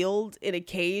field in a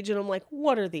cage. And I'm like,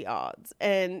 what are the odds?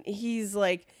 And he's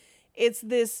like, it's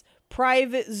this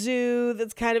private zoo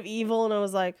that's kind of evil. And I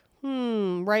was like,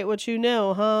 write what you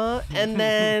know, huh? And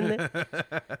then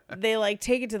they like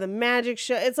take it to the magic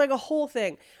show. It's like a whole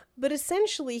thing. But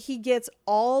essentially, he gets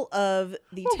all of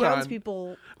the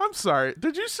townspeople. I'm sorry.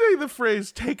 Did you say the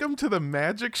phrase "take them to the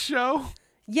magic show"?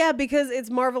 Yeah, because it's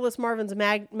Marvelous Marvin's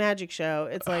magic show.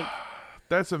 It's like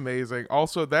that's amazing.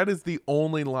 Also, that is the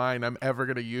only line I'm ever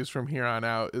gonna use from here on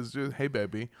out. Is just, "Hey,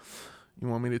 baby, you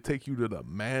want me to take you to the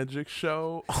magic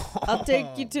show?" I'll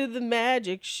take you to the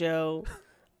magic show.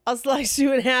 I'll slice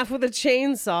you in half with a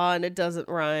chainsaw, and it doesn't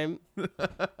rhyme.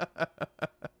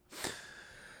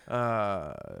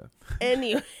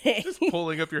 Anyway, just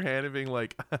pulling up your hand and being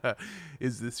like,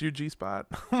 "Is this your G-spot?"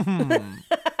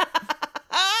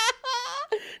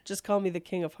 Just call me the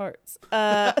King of Hearts.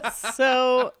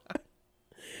 So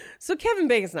Kevin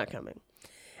Bacon's not coming,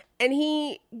 and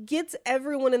he gets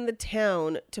everyone in the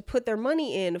town to put their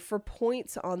money in for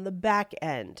points on the back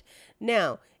end.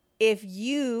 Now, if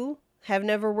you have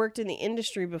never worked in the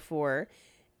industry before,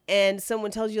 and someone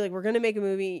tells you like, we're going to make a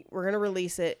movie, we're going to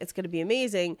release it, it's going to be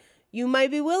amazing, you might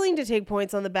be willing to take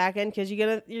points on the back end because you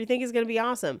think it's going to be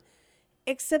awesome.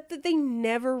 Except that they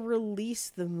never release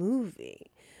the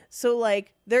movie. So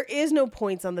like, there is no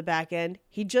points on the back end.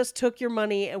 He just took your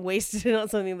money and wasted it on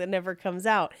something that never comes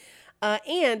out.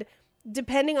 And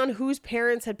depending on whose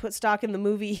parents had put stock in the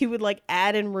movie, he would like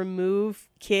add and remove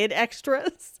kid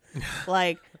extras.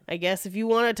 Like, I guess if you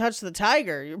want to touch the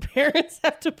tiger, your parents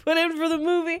have to put in for the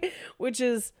movie, which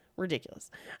is ridiculous.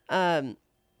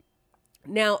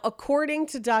 Now, according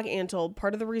to Doc Antle,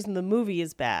 part of the reason the movie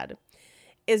is bad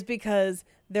is because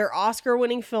their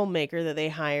Oscar-winning filmmaker that they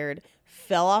hired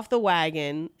fell off the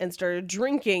wagon and started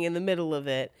drinking in the middle of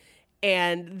it.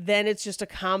 And then it's just a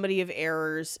comedy of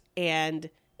errors and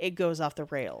it goes off the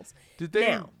rails. Did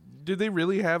they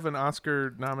really have an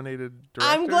Oscar-nominated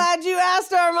director? I'm glad you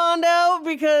asked, Armando,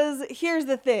 because here's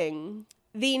the thing.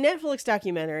 The Netflix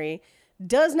documentary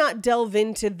does not delve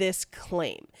into this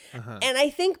claim. And I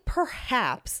think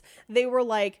perhaps they were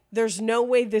like, there's no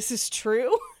way this is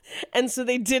true. And so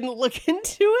they didn't look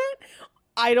into it.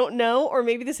 I don't know. Or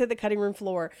maybe this hit the cutting room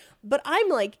floor. But I'm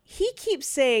like, he keeps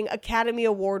saying Academy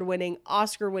Award winning,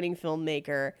 Oscar winning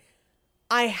filmmaker.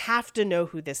 I have to know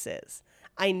who this is.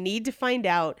 I need to find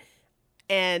out.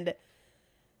 And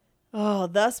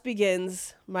thus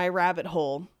begins my rabbit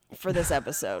hole for this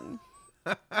episode.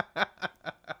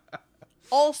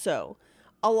 Also,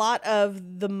 a lot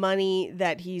of the money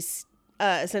that he's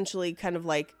essentially kind of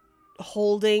like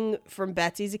holding from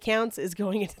Betsy's accounts is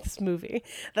going into this movie.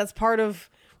 That's part of,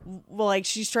 well, like,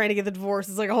 she's trying to get the divorce.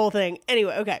 It's like a whole thing.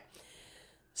 Anyway, okay.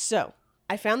 So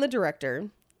I found the director.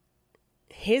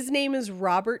 His name is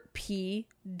Robert P.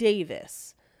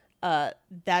 Davis.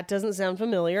 That doesn't sound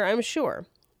familiar, I'm sure.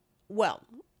 Well,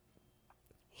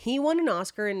 he won an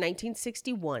Oscar in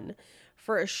 1961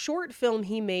 for a short film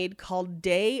he made called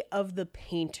Day of the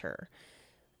Painter.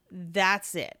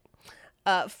 That's it.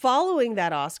 Following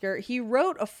that Oscar, he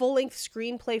wrote a full-length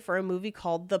screenplay for a movie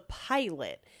called The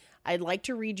Pilot. I'd like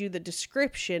to read you the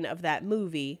description of that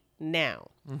movie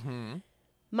now.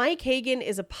 Mike Hagan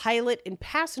is a pilot in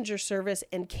passenger service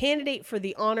and candidate for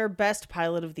the honor Best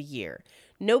Pilot of the Year.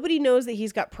 Nobody knows that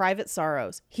he's got private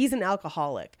sorrows. He's an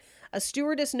alcoholic. A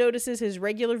stewardess notices his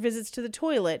regular visits to the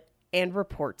toilet and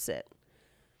reports it.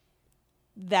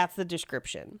 That's the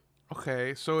description.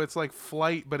 Okay, so it's like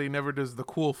Flight, but he never does the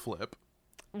cool flip.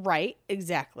 Right,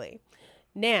 exactly.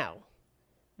 Now,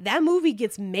 that movie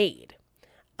gets made.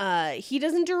 He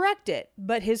doesn't direct it,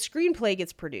 but his screenplay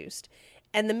gets produced.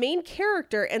 And the main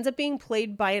character ends up being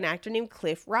played by an actor named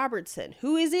Cliff Robertson,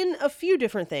 who is in a few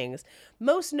different things.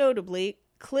 Most notably,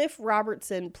 Cliff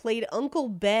Robertson played Uncle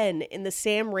Ben in the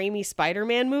Sam Raimi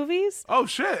Spider-Man movies. Oh,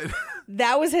 shit.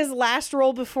 That was his last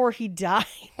role before he died.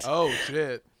 Oh,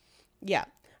 shit. Yeah.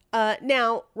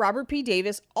 Now, Robert P.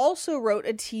 Davis also wrote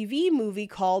a TV movie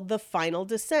called The Final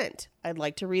Descent. I'd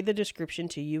like to read the description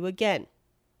to you again.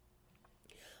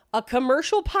 A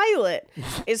commercial pilot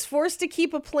is forced to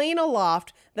keep a plane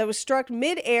aloft that was struck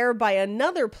mid-air by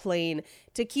another plane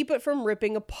to keep it from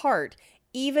ripping apart,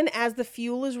 even as the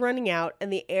fuel is running out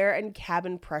and the air and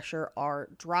cabin pressure are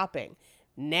dropping.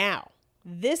 Now,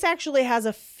 this actually has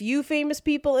a few famous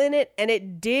people in it, and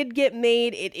it did get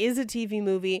made. It is a TV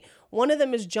movie. One of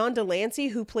them is John Delancey,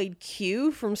 who played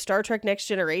Q from Star Trek Next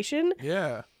Generation.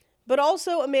 Yeah. But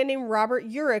also a man named Robert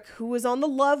Urich, who was on The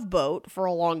Love Boat for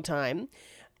a long time.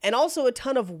 And also a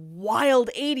ton of wild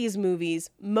 80s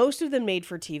movies, most of them made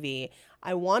for TV.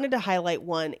 I wanted to highlight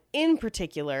one in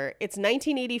particular. It's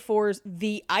 1984's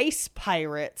The Ice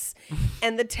Pirates.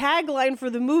 And the tagline for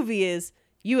the movie is,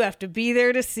 "You have to be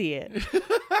there to see it."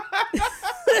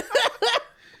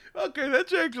 Okay,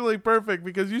 that's actually perfect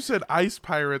because you said Ice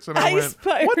Pirates and Ice I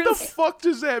went, what the Pirates. fuck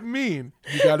does that mean?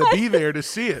 You gotta be there to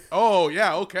see it. Oh,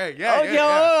 yeah, okay. Yeah, yeah.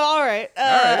 All right.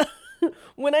 All right.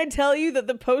 When I tell you that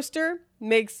the poster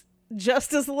makes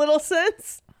just as little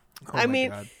sense, Oh I my mean,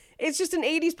 God. it's just an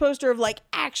 80s poster of like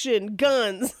action,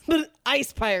 guns, but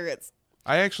ice pirates.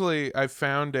 I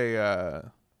found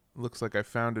looks like I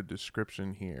found a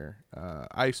description here.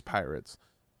 Ice Pirates.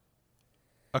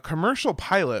 A commercial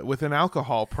pilot with an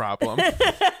alcohol problem. Do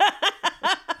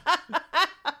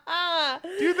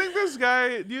you think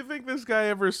this guy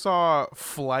ever saw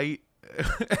Flight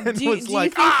and was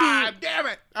like, damn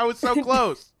it, I was so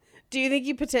close. Do you think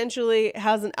he potentially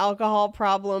has an alcohol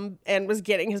problem and was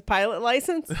getting his pilot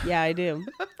license? Yeah, I do.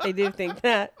 I do think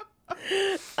that.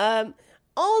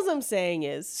 All I'm saying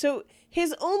is, so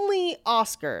his only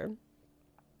Oscar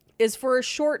is for a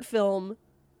short film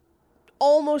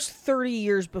almost 30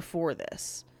 years before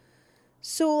this.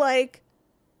 So, like,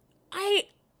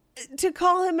 to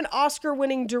call him an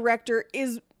Oscar-winning director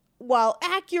is, while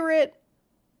accurate,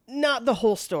 not the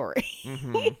whole story.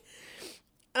 Mm-hmm.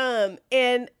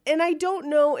 And I don't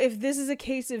know if this is a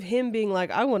case of him being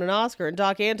like, I want an Oscar, and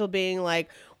Doc Antle being like,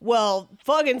 well,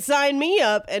 fucking sign me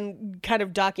up, and kind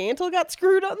of Doc Antle got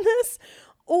screwed on this,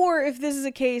 or if this is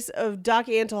a case of Doc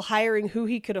Antle hiring who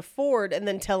he could afford and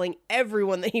then telling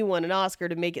everyone that he won an Oscar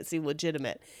to make it seem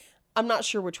legitimate. I'm not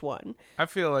sure which one. I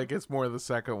feel like it's more the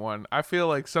second one. I feel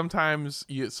like sometimes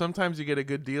you get a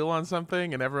good deal on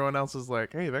something and everyone else is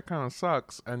like, hey, that kind of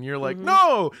sucks. And you're like,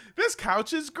 no, this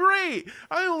couch is great.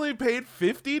 I only paid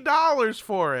 $50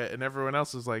 for it. And everyone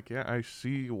else is like, yeah, I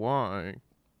see why.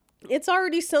 It's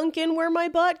already sunk in where my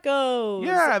butt goes.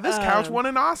 Yeah, this couch won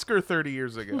an Oscar 30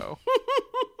 years ago.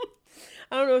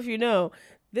 I don't know if you know,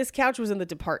 this couch was in The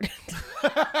Departed.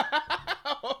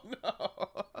 Oh,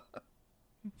 no.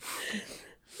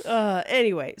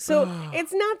 Anyway, so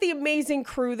it's not the amazing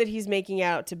crew that he's making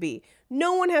out to be.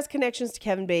 No one has connections to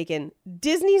Kevin Bacon.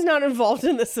 Disney's not involved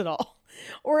in this at all.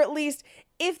 Or at least,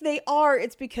 if they are,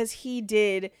 it's because he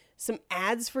did some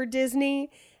ads for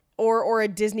Disney or a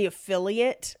Disney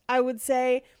affiliate, I would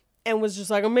say, and was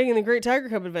just like, I'm making the Great Tiger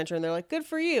Cub Adventure. And they're like, good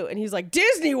for you. And he's like,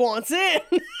 Disney wants in.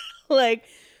 Like,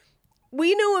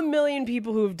 we know a million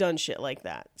people who have done shit like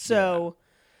that. So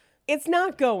it's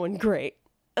not going great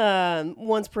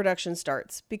once production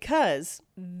starts, because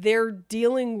they're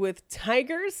dealing with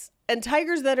tigers, and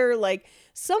tigers that are like,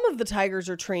 some of the tigers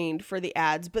are trained for the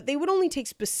ads, but they would only take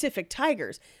specific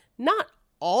tigers. Not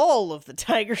all of the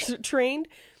tigers are trained.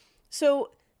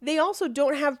 So they also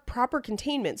don't have proper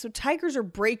containment. So tigers are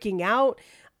breaking out.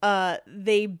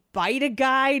 They bite a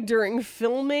guy during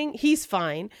filming. He's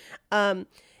fine.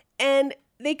 And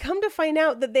they come to find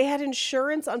out that they had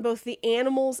insurance on both the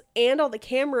animals and all the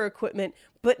camera equipment,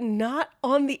 but not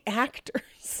on the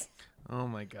actors. Oh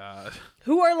my God.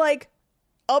 Who are like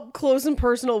up close and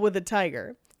personal with a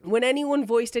tiger. When anyone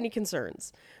voiced any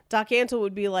concerns, Doc Antle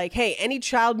would be like, hey, any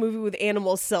child movie with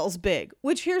animals sells big.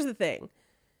 Which, here's the thing.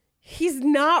 He's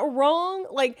not wrong.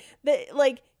 Like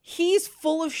he's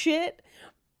full of shit,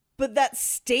 but that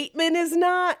statement is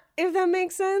not, if that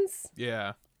makes sense.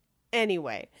 Yeah.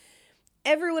 Anyway,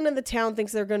 everyone in the town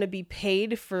thinks they're going to be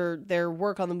paid for their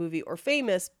work on the movie or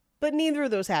famous, but neither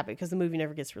of those happen because the movie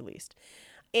never gets released.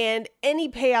 And any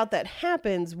payout that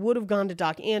happens would have gone to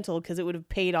Doc Antle because it would have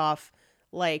paid off,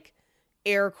 like,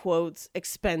 air quotes,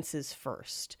 expenses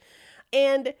first.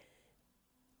 And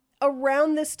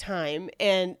around this time,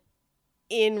 and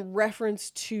in reference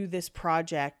to this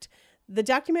project, the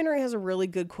documentary has a really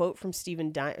good quote from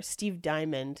Steve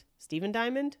Diamond. Steven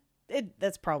Diamond?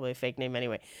 That's probably a fake name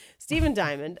anyway. Stephen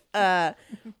Diamond,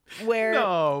 where...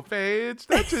 No, Paige,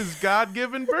 that's his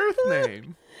God-given birth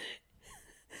name.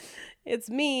 It's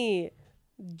me,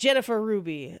 Jennifer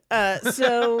Ruby.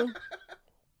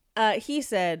 He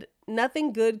said,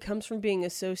 nothing good comes from being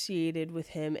associated with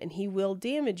him, and he will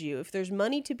damage you. If there's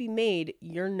money to be made,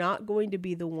 you're not going to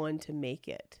be the one to make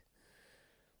it.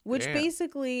 Which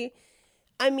basically,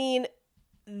 I mean,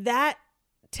 that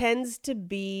tends to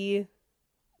be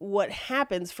what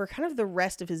happens for kind of the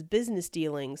rest of his business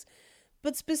dealings.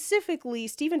 But specifically,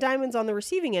 Stephen Diamond's on the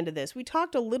receiving end of this. We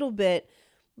talked a little bit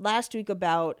last week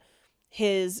about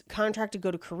his contract to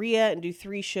go to Korea and do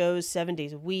 3 shows 7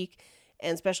 days a week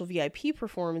and special VIP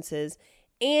performances.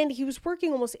 And he was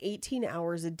working almost 18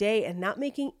 hours a day and not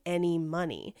making any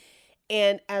money.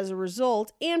 And as a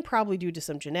result, and probably due to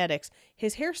some genetics,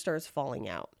 his hair starts falling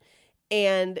out.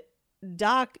 And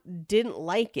Doc didn't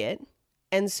like it.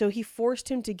 And so he forced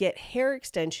him to get hair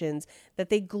extensions that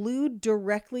they glued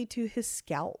directly to his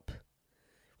scalp.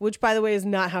 Which, by the way, is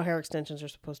not how hair extensions are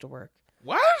supposed to work.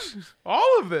 What?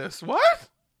 All of this? What?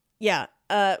 Yeah.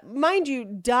 Mind you,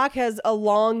 Doc has a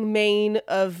long mane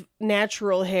of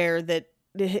natural hair that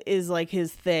is like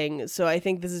his thing. So I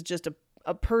think this is just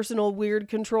a personal weird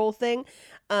control thing.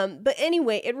 But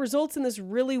anyway, it results in this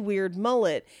really weird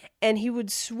mullet. And he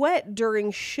would sweat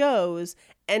during shows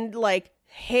and like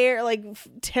hair, like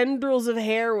tendrils of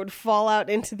hair would fall out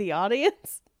into the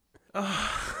audience.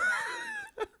 I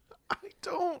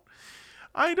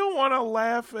don't want to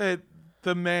laugh at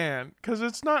the man, because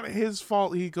it's not his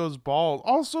fault he goes bald.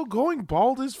 Also, going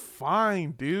bald is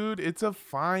fine, dude. It's a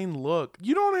fine look.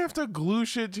 You don't have to glue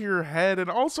shit to your head.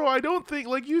 And also, I don't think,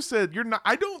 like you said,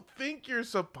 I don't think you're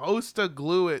supposed to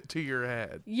glue it to your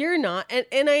head. You're not.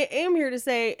 And I am here to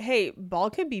say, hey,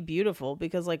 bald can be beautiful,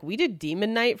 because like we did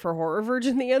Demon Night for Horror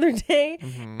Virgin the other day.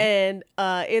 Mm-hmm. And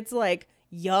it's like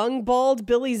young bald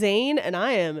Billy Zane, and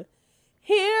I am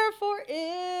here for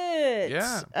it.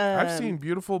 Yeah. I've seen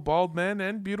beautiful bald men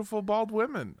and beautiful bald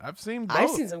women. I've seen both. I've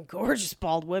seen some gorgeous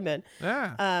bald women.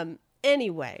 Yeah.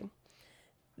 Anyway,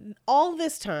 all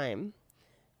this time,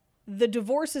 the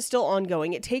divorce is still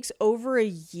ongoing. It takes over a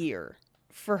year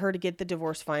for her to get the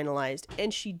divorce finalized,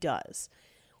 and she does.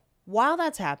 While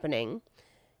that's happening,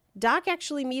 Doc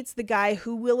actually meets the guy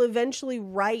who will eventually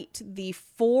write the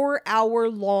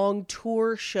 4-hour-long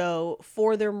tour show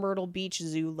for their Myrtle Beach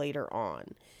Zoo later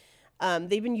on.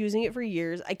 They've been using it for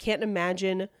years. I can't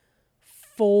imagine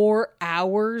 4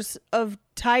 hours of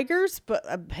tigers, but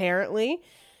apparently.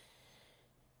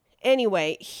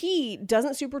 Anyway, he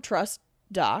doesn't super trust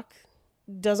Doc,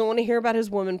 doesn't want to hear about his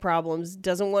woman problems,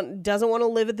 doesn't want to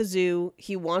live at the zoo.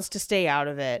 He wants to stay out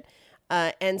of it.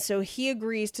 And so he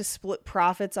agrees to split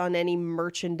profits on any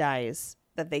merchandise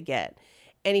that they get.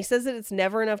 And he says that it's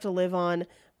never enough to live on,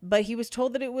 but he was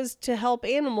told that it was to help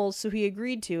animals, so he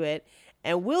agreed to it.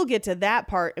 And we'll get to that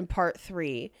part in part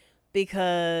 3,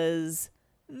 because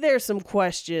there's some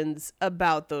questions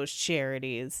about those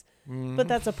charities. But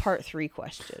that's a part 3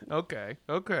 question. Okay.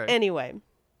 Anyway,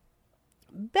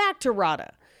 back to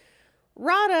Radha.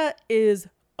 Radha is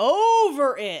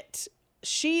over it.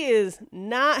 She is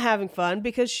not having fun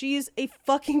because she's a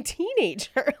fucking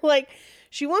teenager. Like,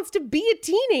 she wants to be a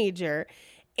teenager.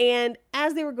 And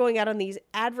as they were going out on these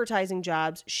advertising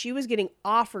jobs, she was getting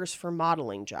offers for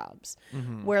modeling jobs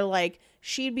where, like,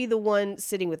 she'd be the one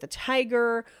sitting with the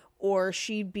tiger, or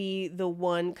she'd be the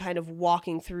one kind of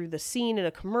walking through the scene in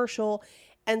a commercial.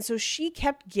 And so she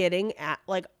kept getting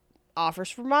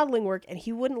offers for modeling work, and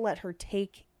he wouldn't let her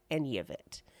take any of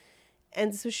it.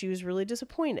 And so she was really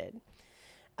disappointed.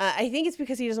 I think it's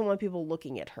because he doesn't want people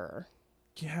looking at her.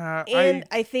 Yeah. And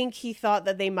I think he thought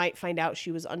that they might find out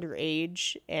she was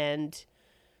underage, and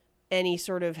any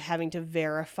sort of having to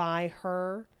verify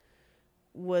her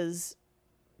was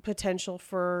potential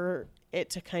for it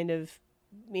to kind of,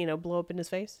 blow up in his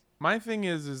face. My thing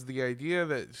is the idea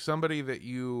that somebody that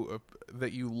you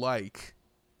like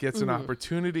gets an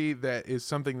opportunity that is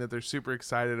something that they're super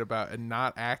excited about, and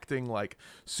not acting like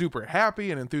super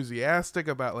happy and enthusiastic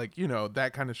about, like,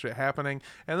 that kind of shit happening.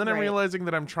 And then I'm Right. realizing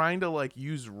that I'm trying to, like,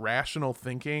 use rational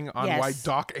thinking on why Yes.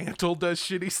 Doc Antle does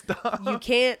shitty stuff. You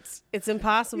can't. It's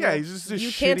impossible. Yeah, he's just a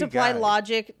You can't shitty apply guy.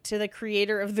 logic to the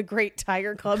creator of the Great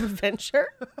Tiger Club Adventure.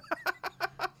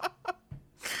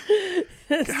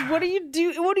 What do you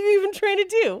do? What are you even trying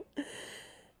to do?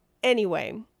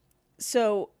 Anyway,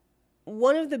 so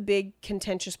one of the big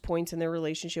contentious points in their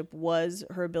relationship was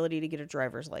her ability to get a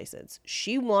driver's license.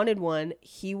 She wanted one.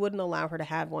 He wouldn't allow her to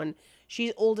have one.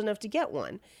 She's old enough to get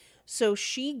one. So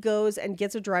she goes and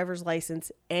gets a driver's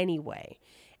license anyway.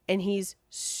 And he's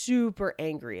super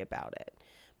angry about it.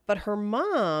 But her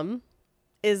mom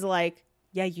is like,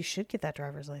 yeah, you should get that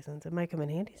driver's license. It might come in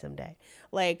handy someday.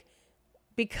 Like,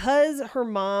 because her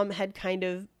mom had kind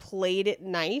of played it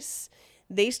nice,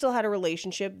 they still had a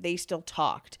relationship. They still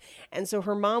talked. And so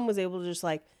her mom was able to just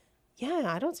like, yeah,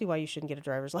 I don't see why you shouldn't get a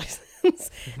driver's license,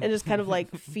 and just kind of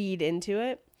like feed into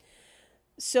it.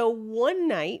 So one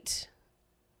night,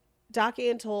 Doc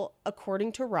Antle,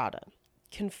 according to Radha,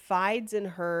 confides in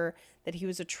her that he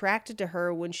was attracted to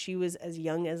her when she was as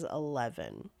young as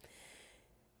 11.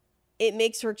 It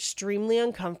makes her extremely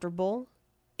uncomfortable.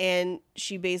 And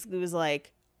she basically was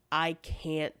like, I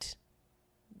can't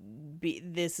be,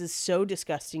 this is so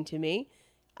disgusting to me.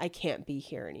 I can't be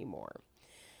here anymore.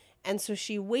 And so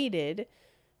she waited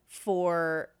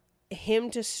for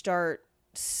him to start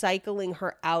cycling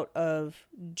her out of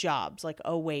jobs, like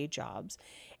away jobs,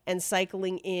 and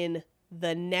cycling in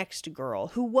the next girl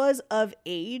who was of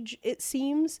age, it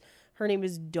seems. Her name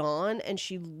is Dawn, and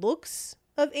she looks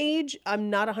of age.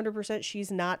 I'm not 100%. She's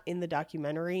not in the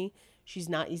documentary. She's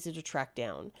not easy to track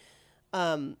down.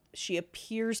 She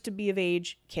appears to be of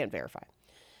age. Can't verify.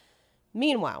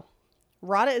 Meanwhile,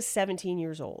 Radha is 17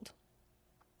 years old.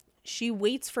 She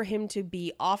waits for him to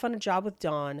be off on a job with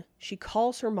Dawn. She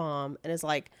calls her mom and is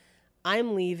like,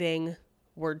 I'm leaving.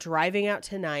 We're driving out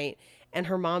tonight. And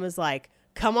her mom is like,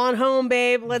 come on home,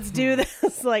 babe. Let's do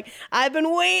this. Like, I've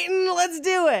been waiting. Let's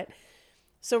do it.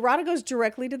 So Radha goes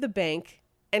directly to the bank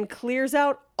and clears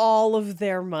out all of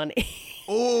their money.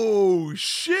 Oh,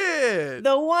 shit.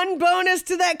 The one bonus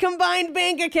to that combined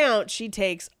bank account. She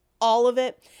takes all of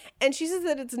it. And she says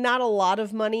that it's not a lot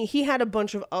of money. He had a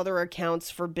bunch of other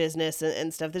accounts for business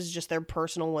and stuff. This is just their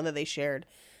personal one that they shared.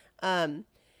 And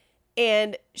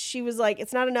she was like,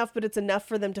 it's not enough, but it's enough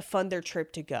for them to fund their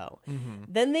trip to go.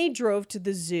 Then they drove to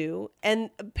the zoo.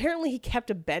 And apparently he kept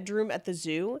a bedroom at the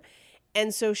zoo.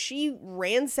 And so she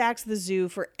ransacks the zoo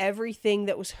for everything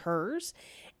that was hers,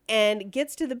 and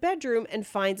gets to the bedroom and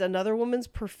finds another woman's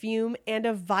perfume and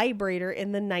a vibrator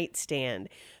in the nightstand.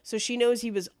 So she knows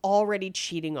he was already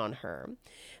cheating on her.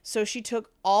 So she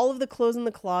took all of the clothes in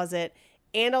the closet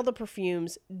and all the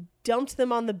perfumes, dumped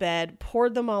them on the bed,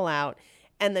 poured them all out,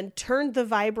 and then turned the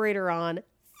vibrator on,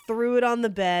 threw it on the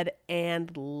bed,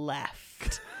 and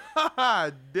left.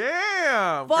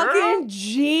 Damn, Fucking girl.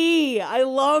 G. I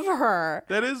love her.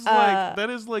 That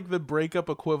is like the breakup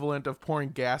equivalent of pouring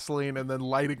gasoline and then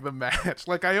lighting the match.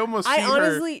 Like, I almost see I her.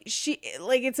 honestly, she,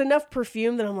 like, it's enough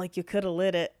perfume that I'm like, you could have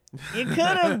lit it. You could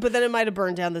have, but then it might have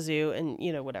burned down the zoo and,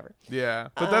 whatever. Yeah,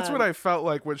 but that's what I felt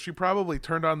like when she probably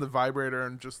turned on the vibrator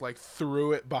and just like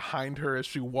threw it behind her as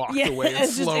she walked away in and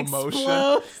just slow motion.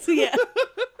 explodes. Yeah.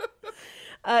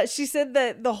 She said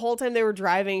that the whole time they were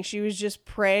driving, she was just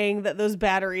praying that those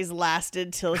batteries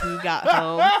lasted till he got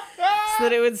home, so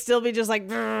that it would still be just like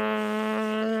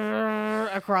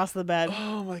across the bed.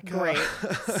 Oh my God. Great.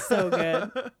 So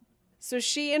good. So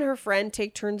she and her friend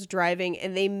take turns driving,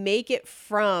 and they make it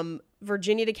from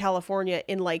Virginia to California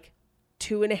in like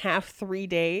 2.5, 3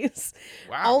 days.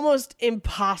 Wow. Almost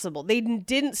impossible. They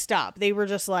didn't stop. They were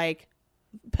just like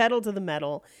pedal to the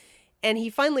metal. And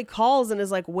he finally calls and is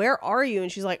like, "Where are you?"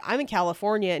 And she's like, "I'm in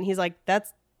California." And he's like,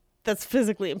 that's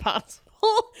physically impossible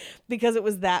because it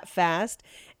was that fast.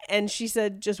 And she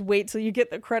said, "Just wait till you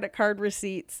get the credit card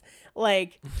receipts."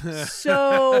 Like,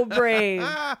 so brave.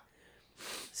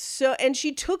 So, and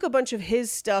she took a bunch of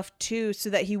his stuff too,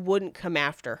 so that he wouldn't come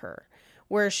after her,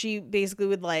 where she basically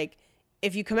would like,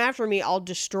 "If you come after me, I'll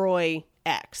destroy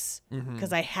X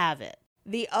because I have it."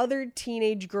 The other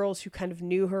teenage girls who kind of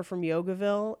knew her from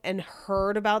Yogaville and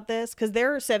heard about this, because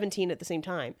they're 17 at the same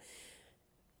time,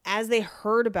 as they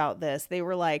heard about this, they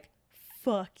were like,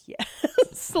 "Fuck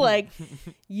yes." Like,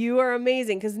 you are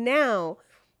amazing. Because now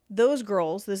those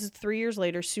girls, this is 3 years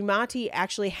later, Sumati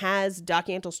actually has Doc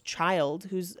Antle's child,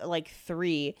 who's like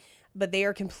 3, but they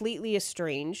are completely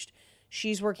estranged.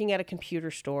 She's working at a computer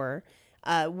store.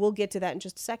 We'll get to that in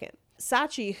just a second.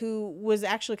 Sachi, who was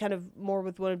actually kind of more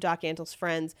with one of Doc Antle's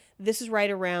friends, this is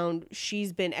right around,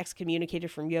 she's been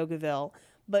excommunicated from Yogaville,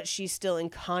 but she's still in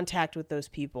contact with those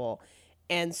people.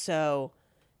 And so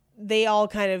they all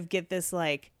kind of get this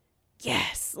like,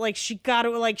 yes, like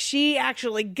she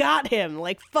actually got him.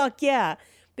 Like, fuck yeah.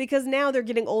 Because now they're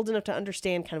getting old enough to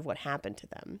understand kind of what happened to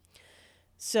them.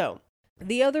 So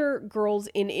the other girls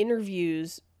in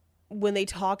interviews, when they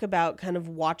talk about kind of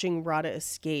watching Radha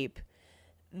escape,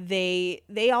 they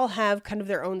all have kind of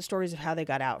their own stories of how they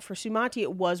got out. For Sumati,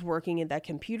 it was working at that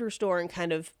computer store and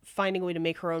kind of finding a way to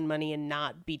make her own money and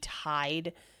not be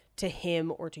tied to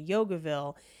him or to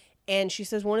Yogaville. And she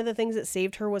says one of the things that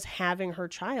saved her was having her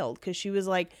child, because she was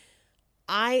like,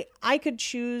 I could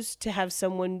choose to have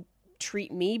someone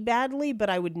treat me badly, but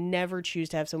I would never choose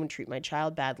to have someone treat my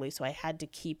child badly, so I had to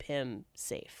keep him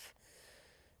safe.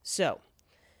 So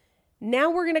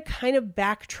now we're going to kind of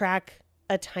backtrack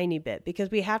a tiny bit, because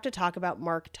we have to talk about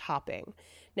Mark Topping.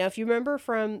 Now, if you remember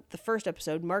from the first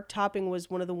episode, Mark Topping was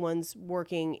one of the ones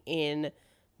working in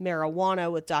marijuana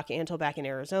with Doc Antle back in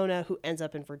Arizona, who ends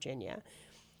up in Virginia.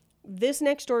 This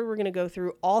next story we're going to go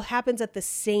through all happens at the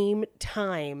same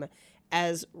time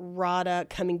as Radha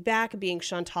coming back, being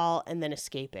Chantal, and then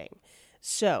escaping.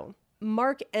 So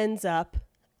Mark ends up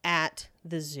at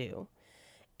the zoo.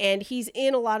 And he's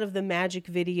in a lot of the magic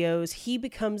videos. He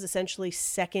becomes essentially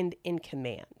second in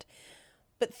command.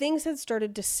 But things had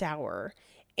started to sour,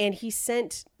 and he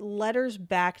sent letters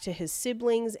back to his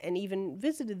siblings and even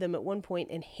visited them at one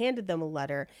point and handed them a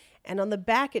letter. And on the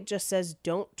back, it just says,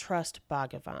 "Don't trust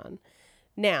Bhagavan."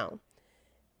 Now,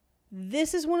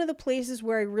 this is one of the places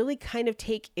where I really kind of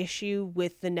take issue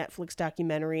with the Netflix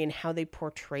documentary and how they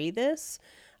portray this.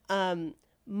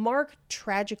 Mark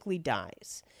tragically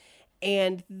dies.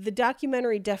 And the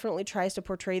documentary definitely tries to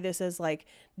portray this as like,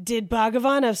 did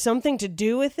Bhagavan have something to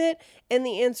do with it? And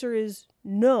the answer is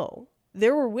no.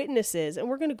 There were witnesses, and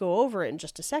we're going to go over it in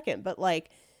just a second. But like,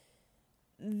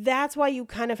 that's why you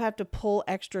kind of have to pull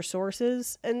extra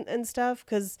sources and stuff,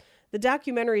 because the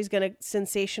documentary is going to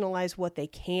sensationalize what they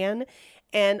can.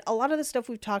 And a lot of the stuff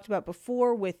we've talked about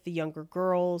before with the younger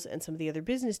girls and some of the other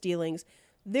business dealings,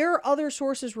 there are other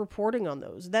sources reporting on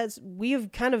those. We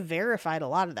have kind of verified a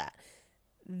lot of that.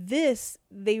 This,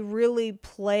 they really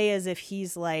play as if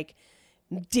he's like,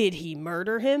 did he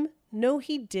murder him? No,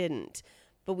 he didn't.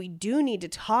 But we do need to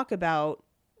talk about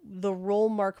the role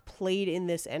Mark played in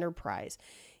this enterprise.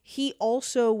 He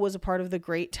also was a part of the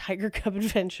Great Tiger Cub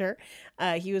Adventure.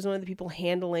 He was one of the people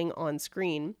handling on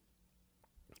screen.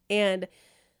 And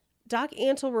Doc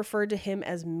Antle referred to him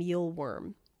as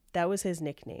Mealworm. That was his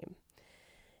nickname.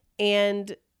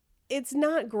 And it's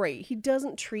not great. He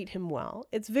doesn't treat him well.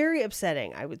 It's very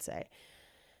upsetting, I would say,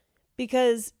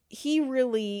 because he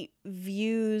really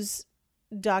views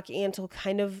Doc Antle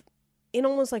kind of in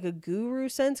almost like a guru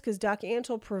sense, because Doc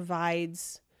Antle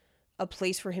provides a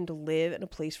place for him to live and a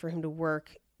place for him to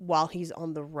work while he's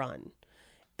on the run.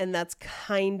 And that's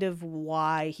kind of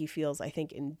why he feels, I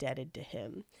think, indebted to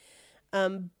him.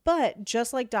 But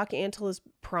just like Doc Antle is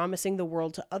promising the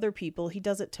world to other people, he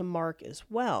does it to Mark as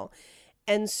well.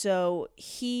 And so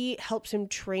he helps him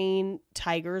train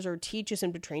tigers, or teaches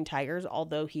him to train tigers,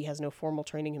 although he has no formal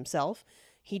training himself.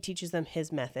 He teaches them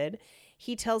his method.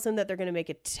 He tells them that they're going to make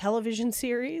a television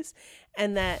series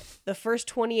and that the first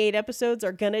 28 episodes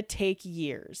are going to take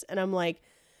years. And I'm like,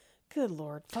 good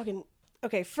Lord, fucking.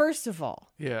 Okay, first of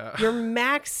all, Yeah. your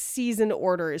max season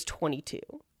order is 22.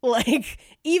 Like,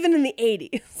 even in the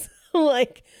 80s.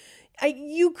 Like,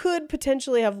 you could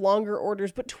potentially have longer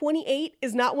orders, but 28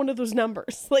 is not one of those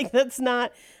numbers. Like, that's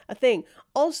not a thing.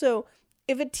 Also,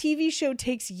 if a TV show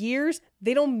takes years,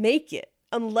 they don't make it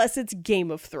unless it's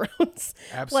Game of Thrones.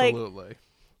 Absolutely. Like,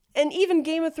 and even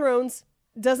Game of Thrones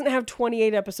doesn't have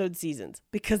 28 episode seasons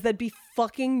because that'd be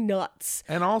fucking nuts.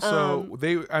 And also,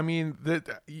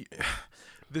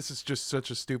 this is just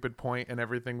such a stupid point and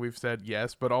everything we've said,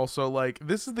 yes, but also, like,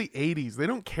 this is the 80s. They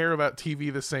don't care about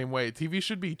TV the same way. TV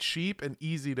should be cheap and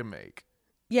easy to make.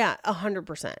 Yeah,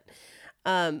 100%.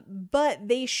 But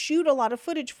they shoot a lot of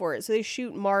footage for it. So they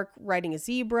shoot Mark riding a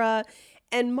zebra,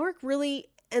 and Mark really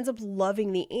ends up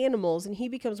loving the animals, and he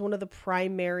becomes one of the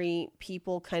primary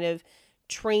people kind of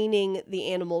training the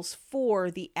animals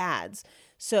for the ads.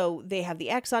 So they have the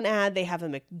Exxon ad, they have a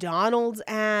McDonald's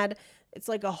ad. It's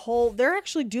like a whole, they're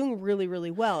actually doing really,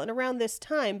 really well. And around this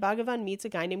time, Bhagavan meets a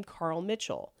guy named Carl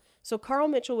Mitchell. So Carl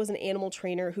Mitchell was an animal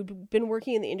trainer who'd been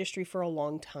working in the industry for a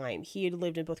long time. He had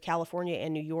lived in both California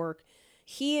and New York.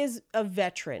 He is a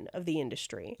veteran of the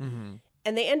industry. Mm-hmm.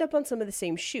 And they end up on some of the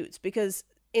same shoots because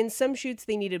in some shoots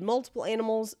they needed multiple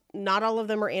animals. Not all of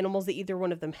them are animals that either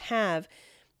one of them have,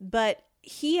 but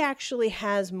he actually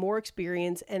has more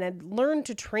experience and had learned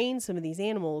to train some of these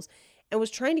animals and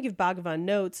was trying to give Bhagavan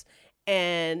notes.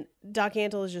 And Doc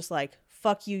Antle is just like,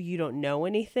 fuck you, you don't know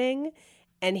anything.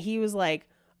 And he was like,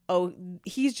 oh,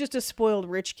 he's just a spoiled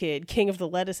rich kid, king of the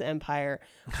lettuce empire.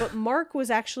 But Mark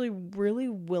was actually really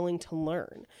willing to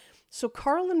learn. So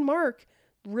Carl and Mark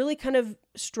really kind of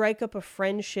strike up a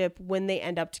friendship when they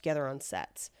end up together on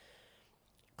sets.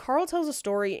 Carl tells a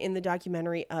story in the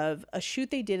documentary of a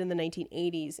shoot they did in the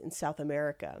 1980s in South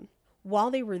America. While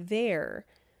they were there,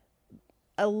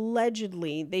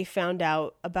 allegedly they found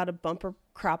out about a bumper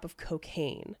crop of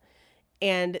cocaine,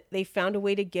 and they found a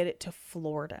way to get it to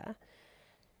Florida.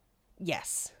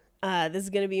 Yes, this is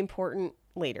going to be important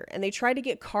later. And they tried to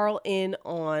get Carl in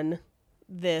on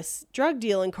this drug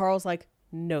deal, and Carl's like,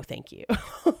 no, thank you.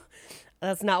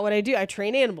 That's not what I do. I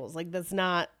train animals. Like, that's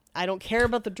not, I don't care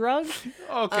about the drug.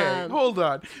 Okay, hold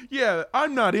on. Yeah,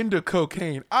 I'm not into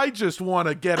cocaine. I just want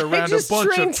to get around a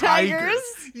bunch train of tigers.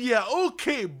 Yeah,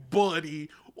 okay, buddy.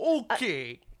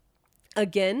 Okay.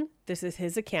 Again, this is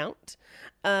his account.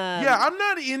 Yeah, I'm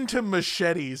not into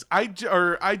machetes. I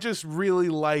just really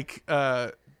like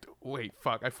wait,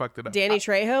 fuck, I fucked it up. Danny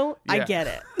Trejo, I yeah. get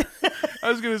it. I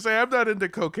was going to say, I'm not into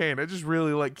cocaine. I just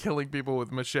really like killing people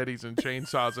with machetes and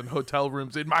chainsaws in hotel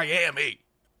rooms in Miami.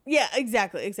 Yeah,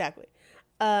 exactly.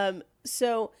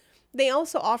 So they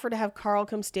also offer to have Carl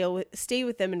come stay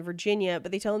with them in Virginia,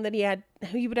 but they tell him that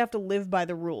he would have to live by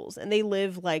the rules, and they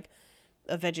live like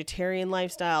a vegetarian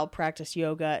lifestyle, practice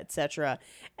yoga, etc.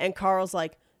 And Carl's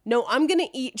like, no, I'm gonna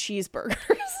eat cheeseburgers.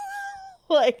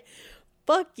 Like,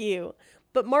 fuck you.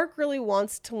 But Mark really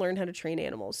wants to learn how to train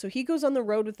animals, so he goes on the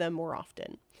road with them more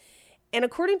often. And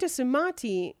according to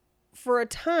Sumati, for a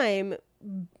time,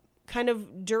 kind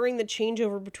of during the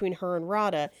changeover between her and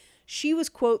Radha, she was,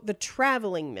 quote, the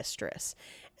traveling mistress.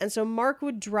 And so Mark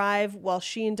would drive while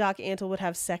she and Doc Antle would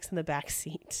have sex in the back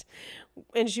seat.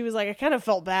 And she was like, I kind of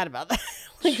felt bad about that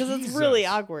because it's really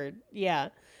awkward. Yeah.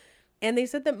 And they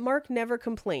said that Mark never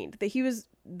complained, that he was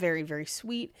very, very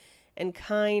sweet and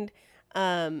kind.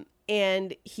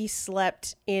 And he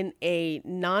slept in a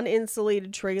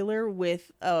non-insulated trailer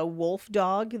with a wolf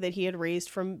dog that he had raised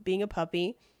from being a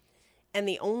puppy. And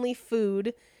the only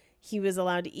food he was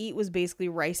allowed to eat was basically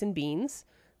rice and beans.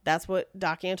 That's what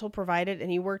Doc Antle provided.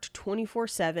 And he worked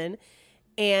 24/7.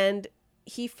 And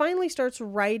he finally starts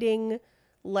writing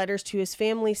letters to his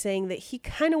family saying that he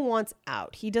kind of wants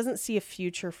out. He doesn't see a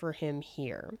future for him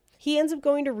here. He ends up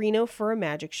going to Reno for a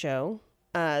magic show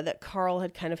that Carl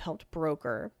had kind of helped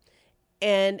broker.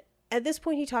 And at this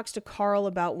point, he talks to Carl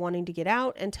about wanting to get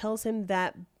out and tells him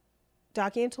that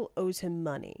Doc Antle owes him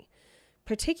money,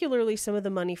 particularly some of the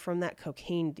money from that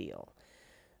cocaine deal.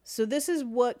 So this is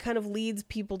what kind of leads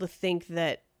people to think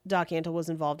that Doc Antle was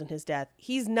involved in his death.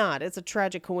 He's not. It's a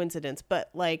tragic coincidence,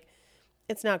 but like,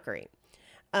 it's not great.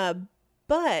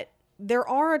 But there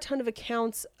are a ton of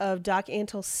accounts of Doc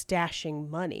Antle stashing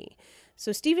money.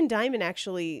 So Stephen Diamond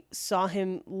actually saw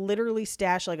him literally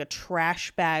stash like a trash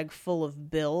bag full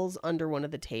of bills under one of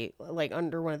the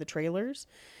trailers.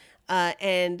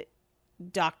 And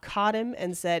Doc caught him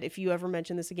and said, if you ever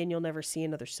mention this again, you'll never see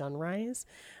another sunrise.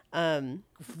 Whoa.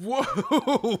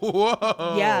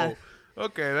 Yeah.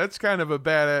 Okay, that's kind of a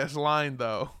badass line,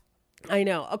 though. I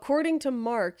know. According to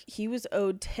Mark, he was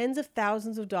owed tens of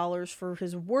thousands of dollars for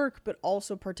his work, but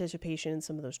also participation in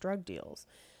some of those drug deals.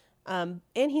 And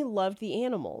he loved the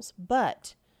animals,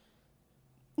 but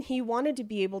he wanted to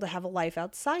be able to have a life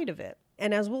outside of it.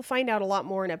 And as we'll find out a lot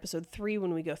more in episode 3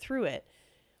 when we go through it,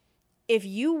 if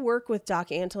you work with Doc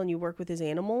Antle and you work with his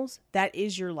animals, that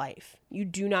is your life. You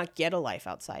do not get a life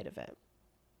outside of it.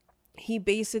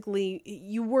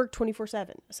 You work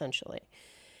 24/7, essentially.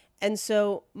 And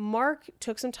so Mark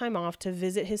took some time off to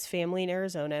visit his family in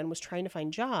Arizona and was trying to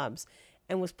find jobs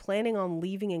and was planning on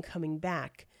leaving and coming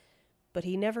back, but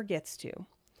he never gets to.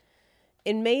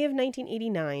 In May of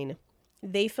 1989,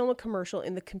 they film a commercial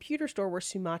in the computer store where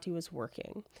Sumati was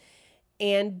working.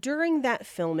 And during that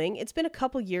filming, it's been a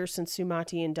couple years since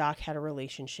Sumati and Doc had a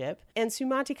relationship, and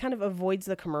Sumati kind of avoids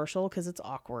the commercial because it's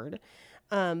awkward.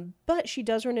 But she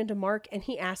does run into Mark and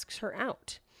he asks her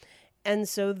out. And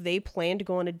so they plan to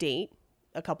go on a date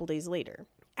a couple days later.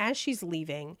 As she's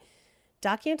leaving,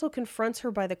 Doc Antle confronts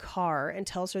her by the car and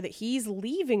tells her that he's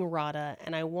leaving Radha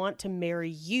and I want to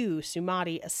marry you,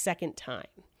 Sumati, a second time.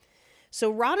 So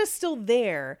Radha's still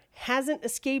there, hasn't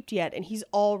escaped yet, and he's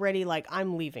already like,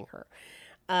 I'm leaving her.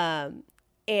 And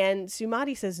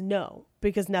Sumati says no,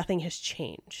 because nothing has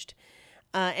changed.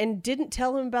 And didn't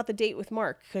tell him about the date with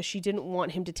Mark because she didn't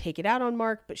want him to take it out on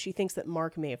Mark, but she thinks that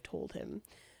Mark may have told him.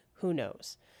 Who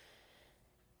knows?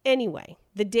 Anyway,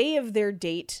 the day of their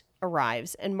date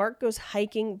arrives and Mark goes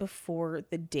hiking before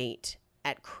the date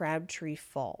at Crabtree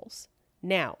Falls.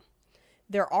 Now,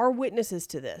 there are witnesses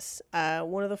to this.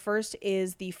 One of the first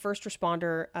is the first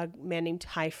responder, a man named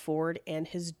Ty Ford, and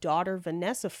his daughter,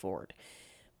 Vanessa Ford,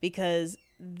 because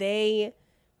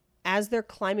as they're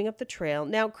climbing up the trail.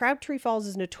 Now, Crabtree Falls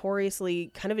is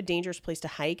notoriously kind of a dangerous place to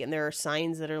hike, and there are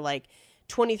signs that are like,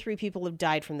 23 people have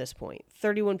died from this point.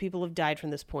 31 people have died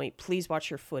from this point. Please watch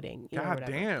your footing. God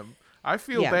damn. I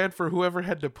feel bad for whoever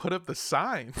had to put up the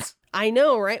signs. I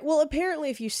know, right? Well, apparently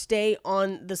if you stay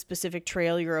on the specific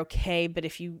trail, you're okay. But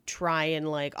if you try and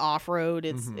like off-road,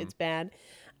 it's bad.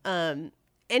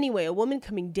 Anyway, a woman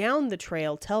coming down the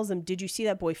trail tells them, did you see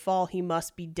that boy fall? He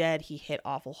must be dead. He hit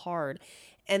awful hard.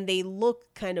 And they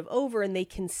look kind of over and they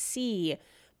can see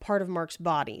part of Mark's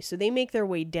body. So they make their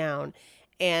way down.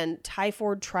 And Ty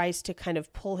Ford tries to kind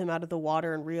of pull him out of the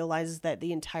water and realizes that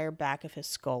the entire back of his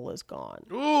skull is gone.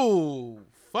 Ooh,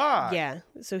 fuck. Yeah,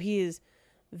 so he is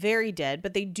very dead.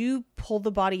 But they do pull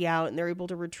the body out and they're able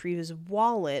to retrieve his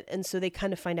wallet. And so they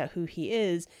kind of find out who he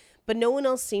is. But no one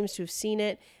else seems to have seen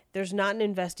it. There's not an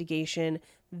investigation.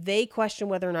 They question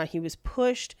whether or not he was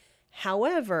pushed.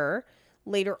 However,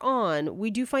 later on,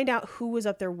 we do find out who was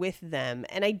up there with them.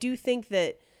 And I do think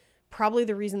that probably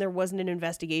the reason there wasn't an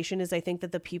investigation is I think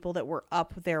that the people that were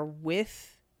up there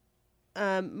with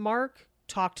Mark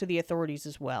talked to the authorities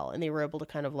as well. And they were able to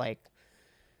kind of like,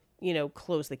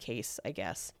 close the case, I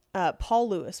guess. Paul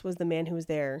Lewis was the man who was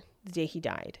there the day he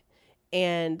died.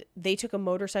 And they took a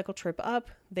motorcycle trip up.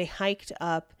 They hiked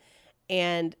up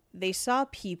and they saw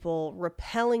people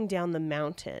rappelling down the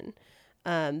mountain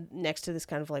next to this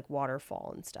kind of like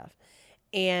waterfall and stuff.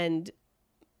 And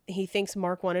he thinks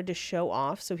Mark wanted to show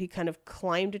off, so he kind of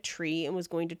climbed a tree and was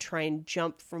going to try and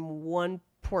jump from one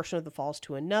portion of the falls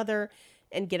to another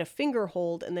and get a finger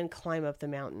hold and then climb up the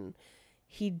mountain.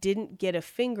 He didn't get a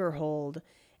finger hold,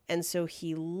 and so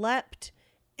he leapt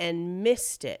and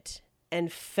missed it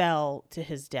and fell to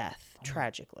his death,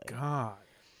 tragically. God.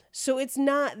 So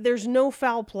there's no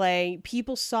foul play.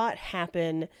 People saw it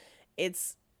happen.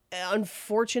 It's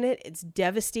unfortunate. It's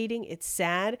devastating. It's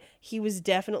sad. He was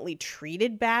definitely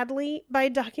treated badly by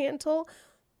Doc Antle,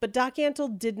 but Doc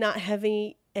Antle did not have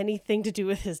anything to do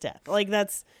with his death. Like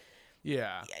that's,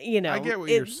 yeah, I get what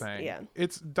you're saying. Yeah.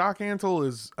 It's Doc Antle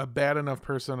is a bad enough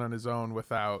person on his own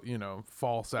without,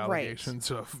 false allegations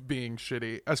of being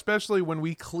shitty, especially when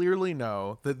we clearly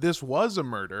know that this was a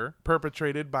murder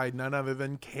perpetrated by none other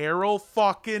than Carol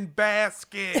fucking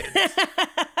Baskins.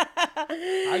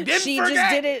 I didn't she forget.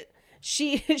 Just did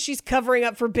it. She's covering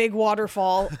up for Big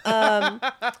Waterfall.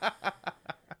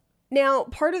 Now,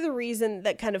 part of the reason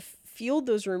that kind of fueled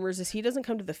those rumors is he doesn't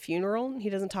come to the funeral. He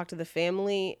doesn't talk to the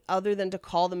family other than to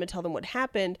call them and tell them what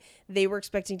happened. They were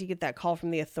expecting to get that call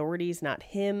from the authorities, not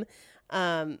him.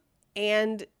 And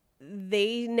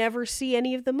they never see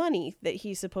any of the money that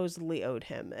he supposedly owed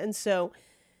him. And so,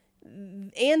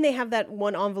 and they have that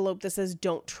one envelope that says,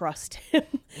 don't trust him.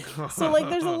 So like,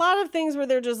 there's a lot of things where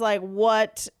they're just like,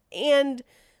 what? And,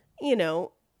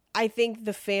 I think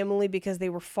the family, because they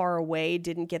were far away,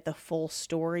 didn't get the full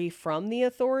story from the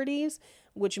authorities,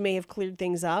 which may have cleared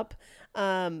things up.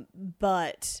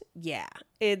 But yeah,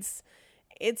 it's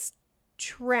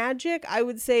tragic. I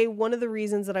would say one of the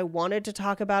reasons that I wanted to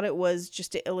talk about it was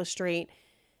just to illustrate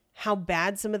how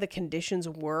bad some of the conditions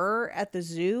were at the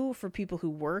zoo for people who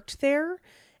worked there.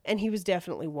 And he was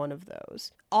definitely one of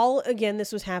those. Again,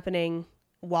 this was happening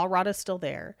while Rada's still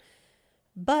there.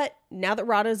 But now that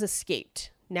Rada's escaped,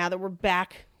 now that we're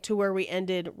back to where we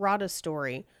ended Rada's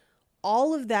story,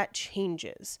 all of that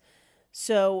changes.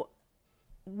 So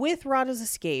with Rada's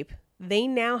escape, they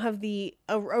now have a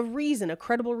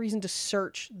credible reason to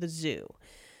search the zoo.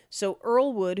 So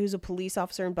Earl Wood, who's a police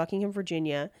officer in Buckingham,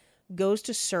 Virginia, goes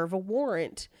to serve a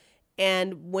warrant.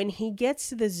 And when he gets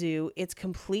to the zoo, it's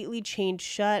completely chained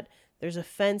shut. There's a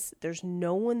fence. There's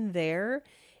no one there.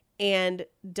 And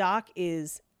Doc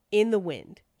is in the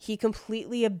wind. He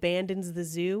completely abandons the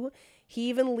zoo. He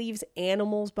even leaves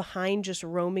animals behind just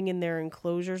roaming in their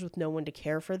enclosures with no one to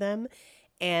care for them.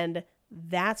 And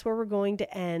that's where we're going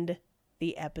to end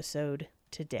the episode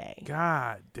today.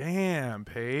 God damn,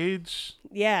 Paige.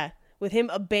 Yeah, with him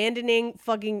abandoning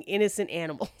fucking innocent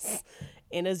animals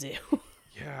in a zoo.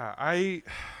 Yeah, I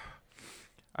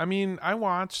mean, I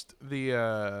watched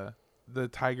the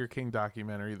Tiger King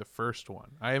documentary, the first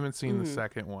one. I haven't seen the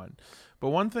second one. But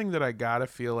one thing that I gotta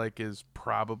feel like is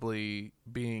probably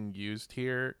being used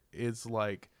here is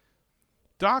like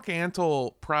Doc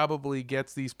Antle probably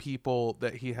gets these people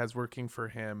that he has working for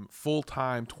him full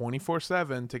time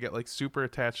 24/7 to get like super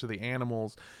attached to the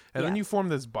animals. And then you form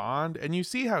this bond and you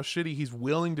see how shitty he's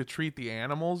willing to treat the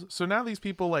animals. So now these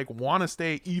people like want to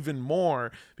stay even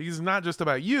more because it's not just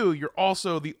about you. You're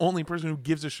also the only person who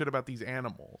gives a shit about these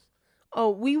animals. Oh,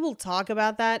 we will talk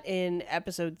about that in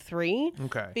episode 3.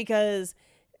 Okay. Because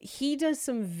he does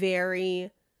some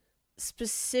very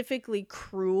specifically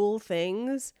cruel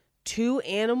things to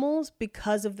animals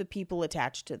because of the people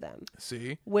attached to them.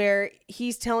 See? Where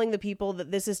he's telling the people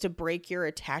that this is to break your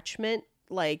attachment,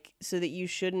 like, so that you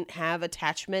shouldn't have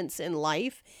attachments in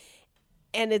life.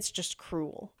 And it's just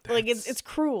cruel. Like, it's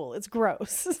cruel. It's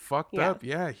gross. Fucked up.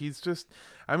 Yeah, he's just,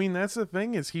 I mean, that's the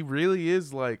thing is he really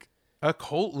is like a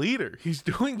cult leader. He's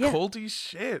doing culty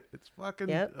shit. It's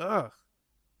fucking, ugh.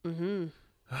 Mm-hmm.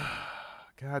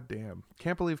 God damn.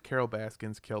 Can't believe Carol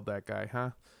Baskins killed that guy, huh?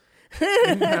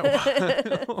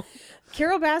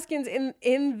 Carol Baskins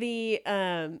in the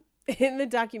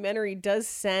documentary does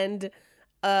send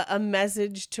a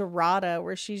message to Rada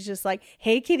where she's just like,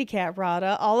 "Hey, kitty cat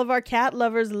Rada, all of our cat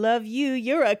lovers love you.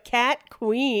 You're a cat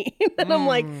queen." And I'm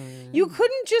like, you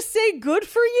couldn't just say good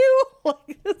for you?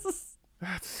 Like, this is...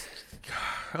 That's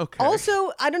okay.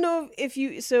 Also, I don't know if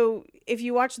you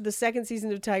watch the second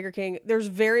season of Tiger King, there's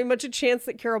very much a chance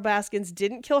that Carol Baskins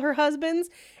didn't kill her husbands.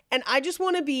 And I just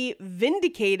want to be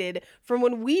vindicated from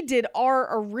when we did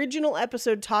our original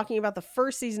episode talking about the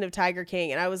first season of Tiger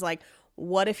King. And I was like,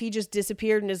 what if he just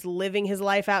disappeared and is living his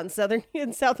life out in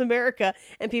South America?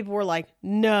 And people were like,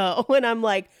 no. And I'm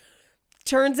like,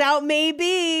 turns out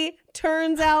maybe.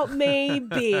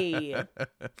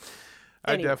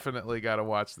 I definitely got to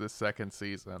watch this second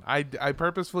season. I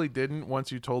purposefully didn't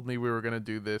once you told me we were going to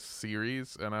do this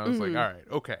series. And I was like, all right,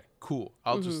 okay, cool.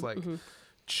 I'll just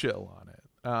chill on it.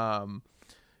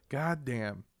 God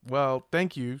damn. Well,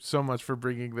 thank you so much for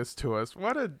bringing this to us.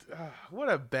 What a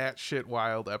batshit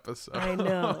wild episode. I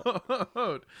know.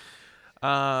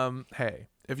 Hey,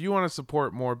 if you want to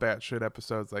support more batshit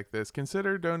episodes like this,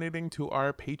 consider donating to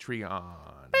our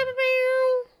Patreon.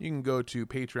 You can go to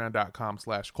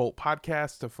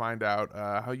patreon.com/cultpodcast to find out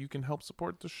how you can help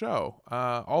support the show.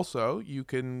 Also, you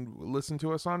can listen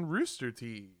to us on Rooster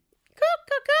Teeth.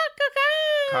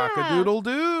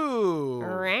 Cock-a-doodle-doo.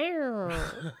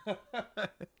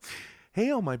 Hey,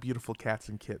 all my beautiful cats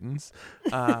and kittens.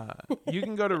 You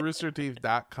can go to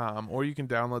roosterteeth.com or you can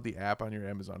download the app on your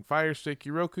Amazon Fire Stick,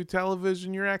 your Roku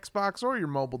television, your Xbox, or your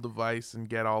mobile device and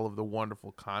get all of the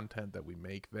wonderful content that we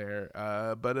make there,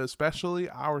 but especially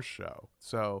our show.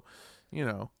 So,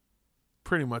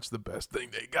 pretty much the best thing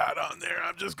they got on there.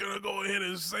 I'm just going to go ahead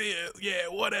and say it. Yeah,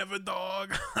 whatever,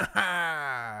 dog.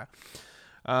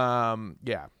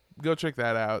 Yeah. Go check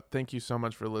that out. Thank you so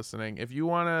much for listening. If you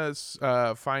want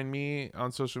to find me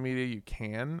on social media, you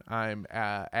can. I'm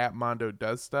at Mondo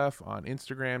Does Stuff on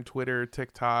Instagram, Twitter,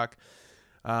 TikTok,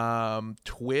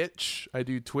 Twitch. I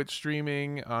do Twitch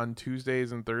streaming on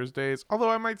Tuesdays and Thursdays, although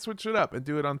I might switch it up and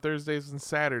do it on Thursdays and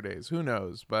Saturdays. Who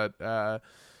knows? But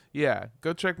yeah,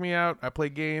 go check me out. I play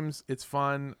games. It's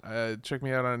fun. Check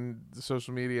me out on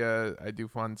social media. I do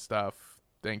fun stuff.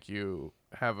 Thank you.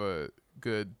 Have a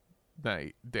good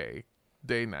night, day,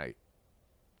 night.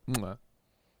 Mwah.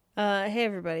 Hey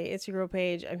everybody, it's your girl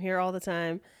Paige. I'm here all the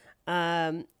time.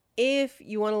 If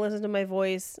you want to listen to my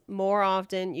voice more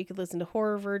often, you could listen to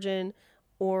Horror Virgin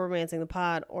or Romancing the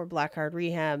Pod or Black Card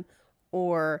Rehab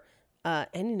or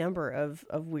any number of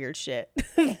weird shit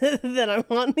that I'm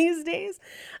on these days.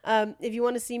 If you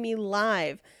want to see me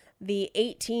live the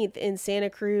 18th in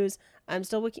Santa Cruz, I'm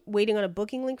still waiting on a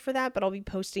booking link for that, but I'll be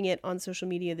posting it on social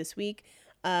media this week.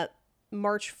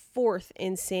 March 4th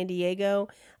in San Diego,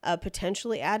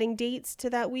 potentially adding dates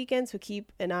to that weekend, so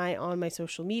keep an eye on my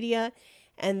social media.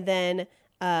 And then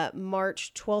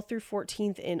March 12th through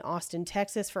 14th in Austin,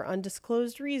 Texas, for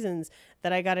undisclosed reasons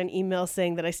that I got an email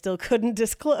saying that I still couldn't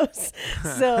disclose.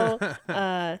 So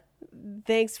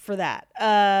thanks for that.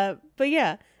 But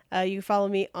yeah, you can follow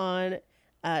me on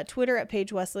Twitter at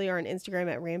Paige Wesley or on Instagram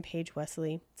at Rampage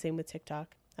Wesley. Same with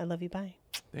TikTok. I love you. Bye.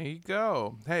 There you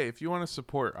go. Hey, if you want to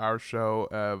support our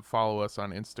show, follow us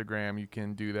on Instagram. You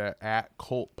can do that at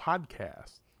Cult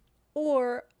Podcast.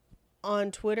 Or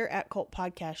on Twitter at Cult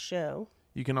Podcast Show.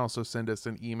 You can also send us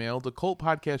an email to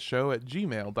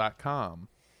cultpodcastshow@gmail.com.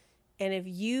 And if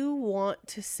you want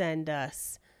to send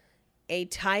us a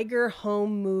Tiger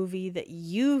home movie that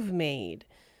you've made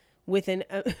with an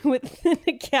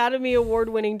Academy Award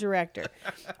winning director,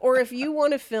 or if you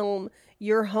want to film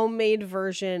your homemade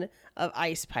version of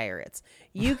Ice Pirates,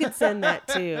 you could send that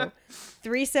to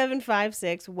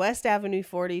 3756 West Avenue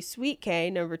 40, Suite K,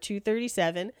 number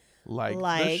 237.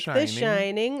 Like The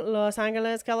Shining, Los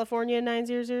Angeles, California,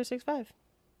 90065.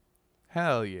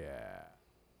 Hell yeah.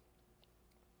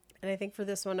 And I think for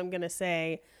this one, I'm going to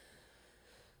say,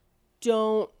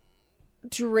 don't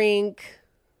drink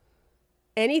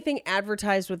anything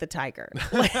advertised with a tiger.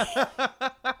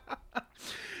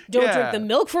 Don't drink the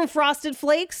milk from Frosted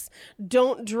Flakes.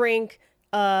 Don't drink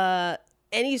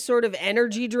any sort of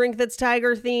energy drink that's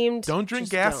tiger themed. Don't drink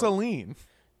gasoline.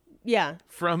 Yeah.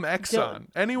 From Exxon.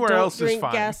 Anywhere else is fine.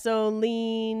 Don't drink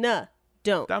gasolina.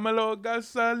 Don't. Damelo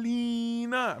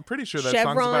gasolina. I'm pretty sure that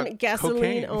Chevron song's about gasoline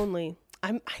cocaine. only.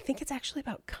 I think it's actually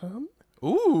about cum.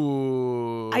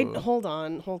 Ooh. Hold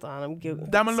on. I'm Googling.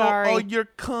 Damelo Sorry. all your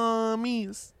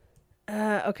cummies.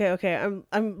 Okay.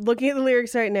 I'm looking at the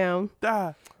lyrics right now.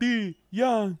 Daddy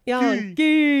Yankee.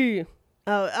 Yankee.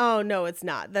 Oh no, it's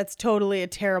not. That's totally a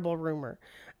terrible rumor.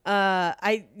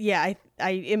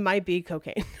 It might be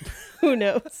cocaine. Who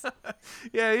knows?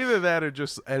 Yeah, either that or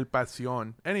just El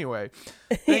Pasión. Anyway,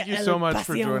 thank you so much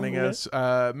for joining us.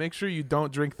 Make sure you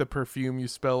don't drink the perfume you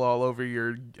spill all over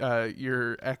your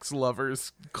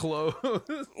ex-lover's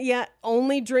clothes. Yeah,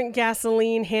 only drink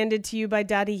gasoline handed to you by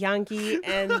Daddy Yankee,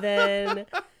 and then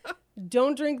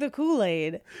don't drink the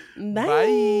Kool-Aid. Bye.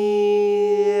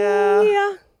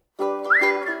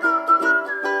 Bye.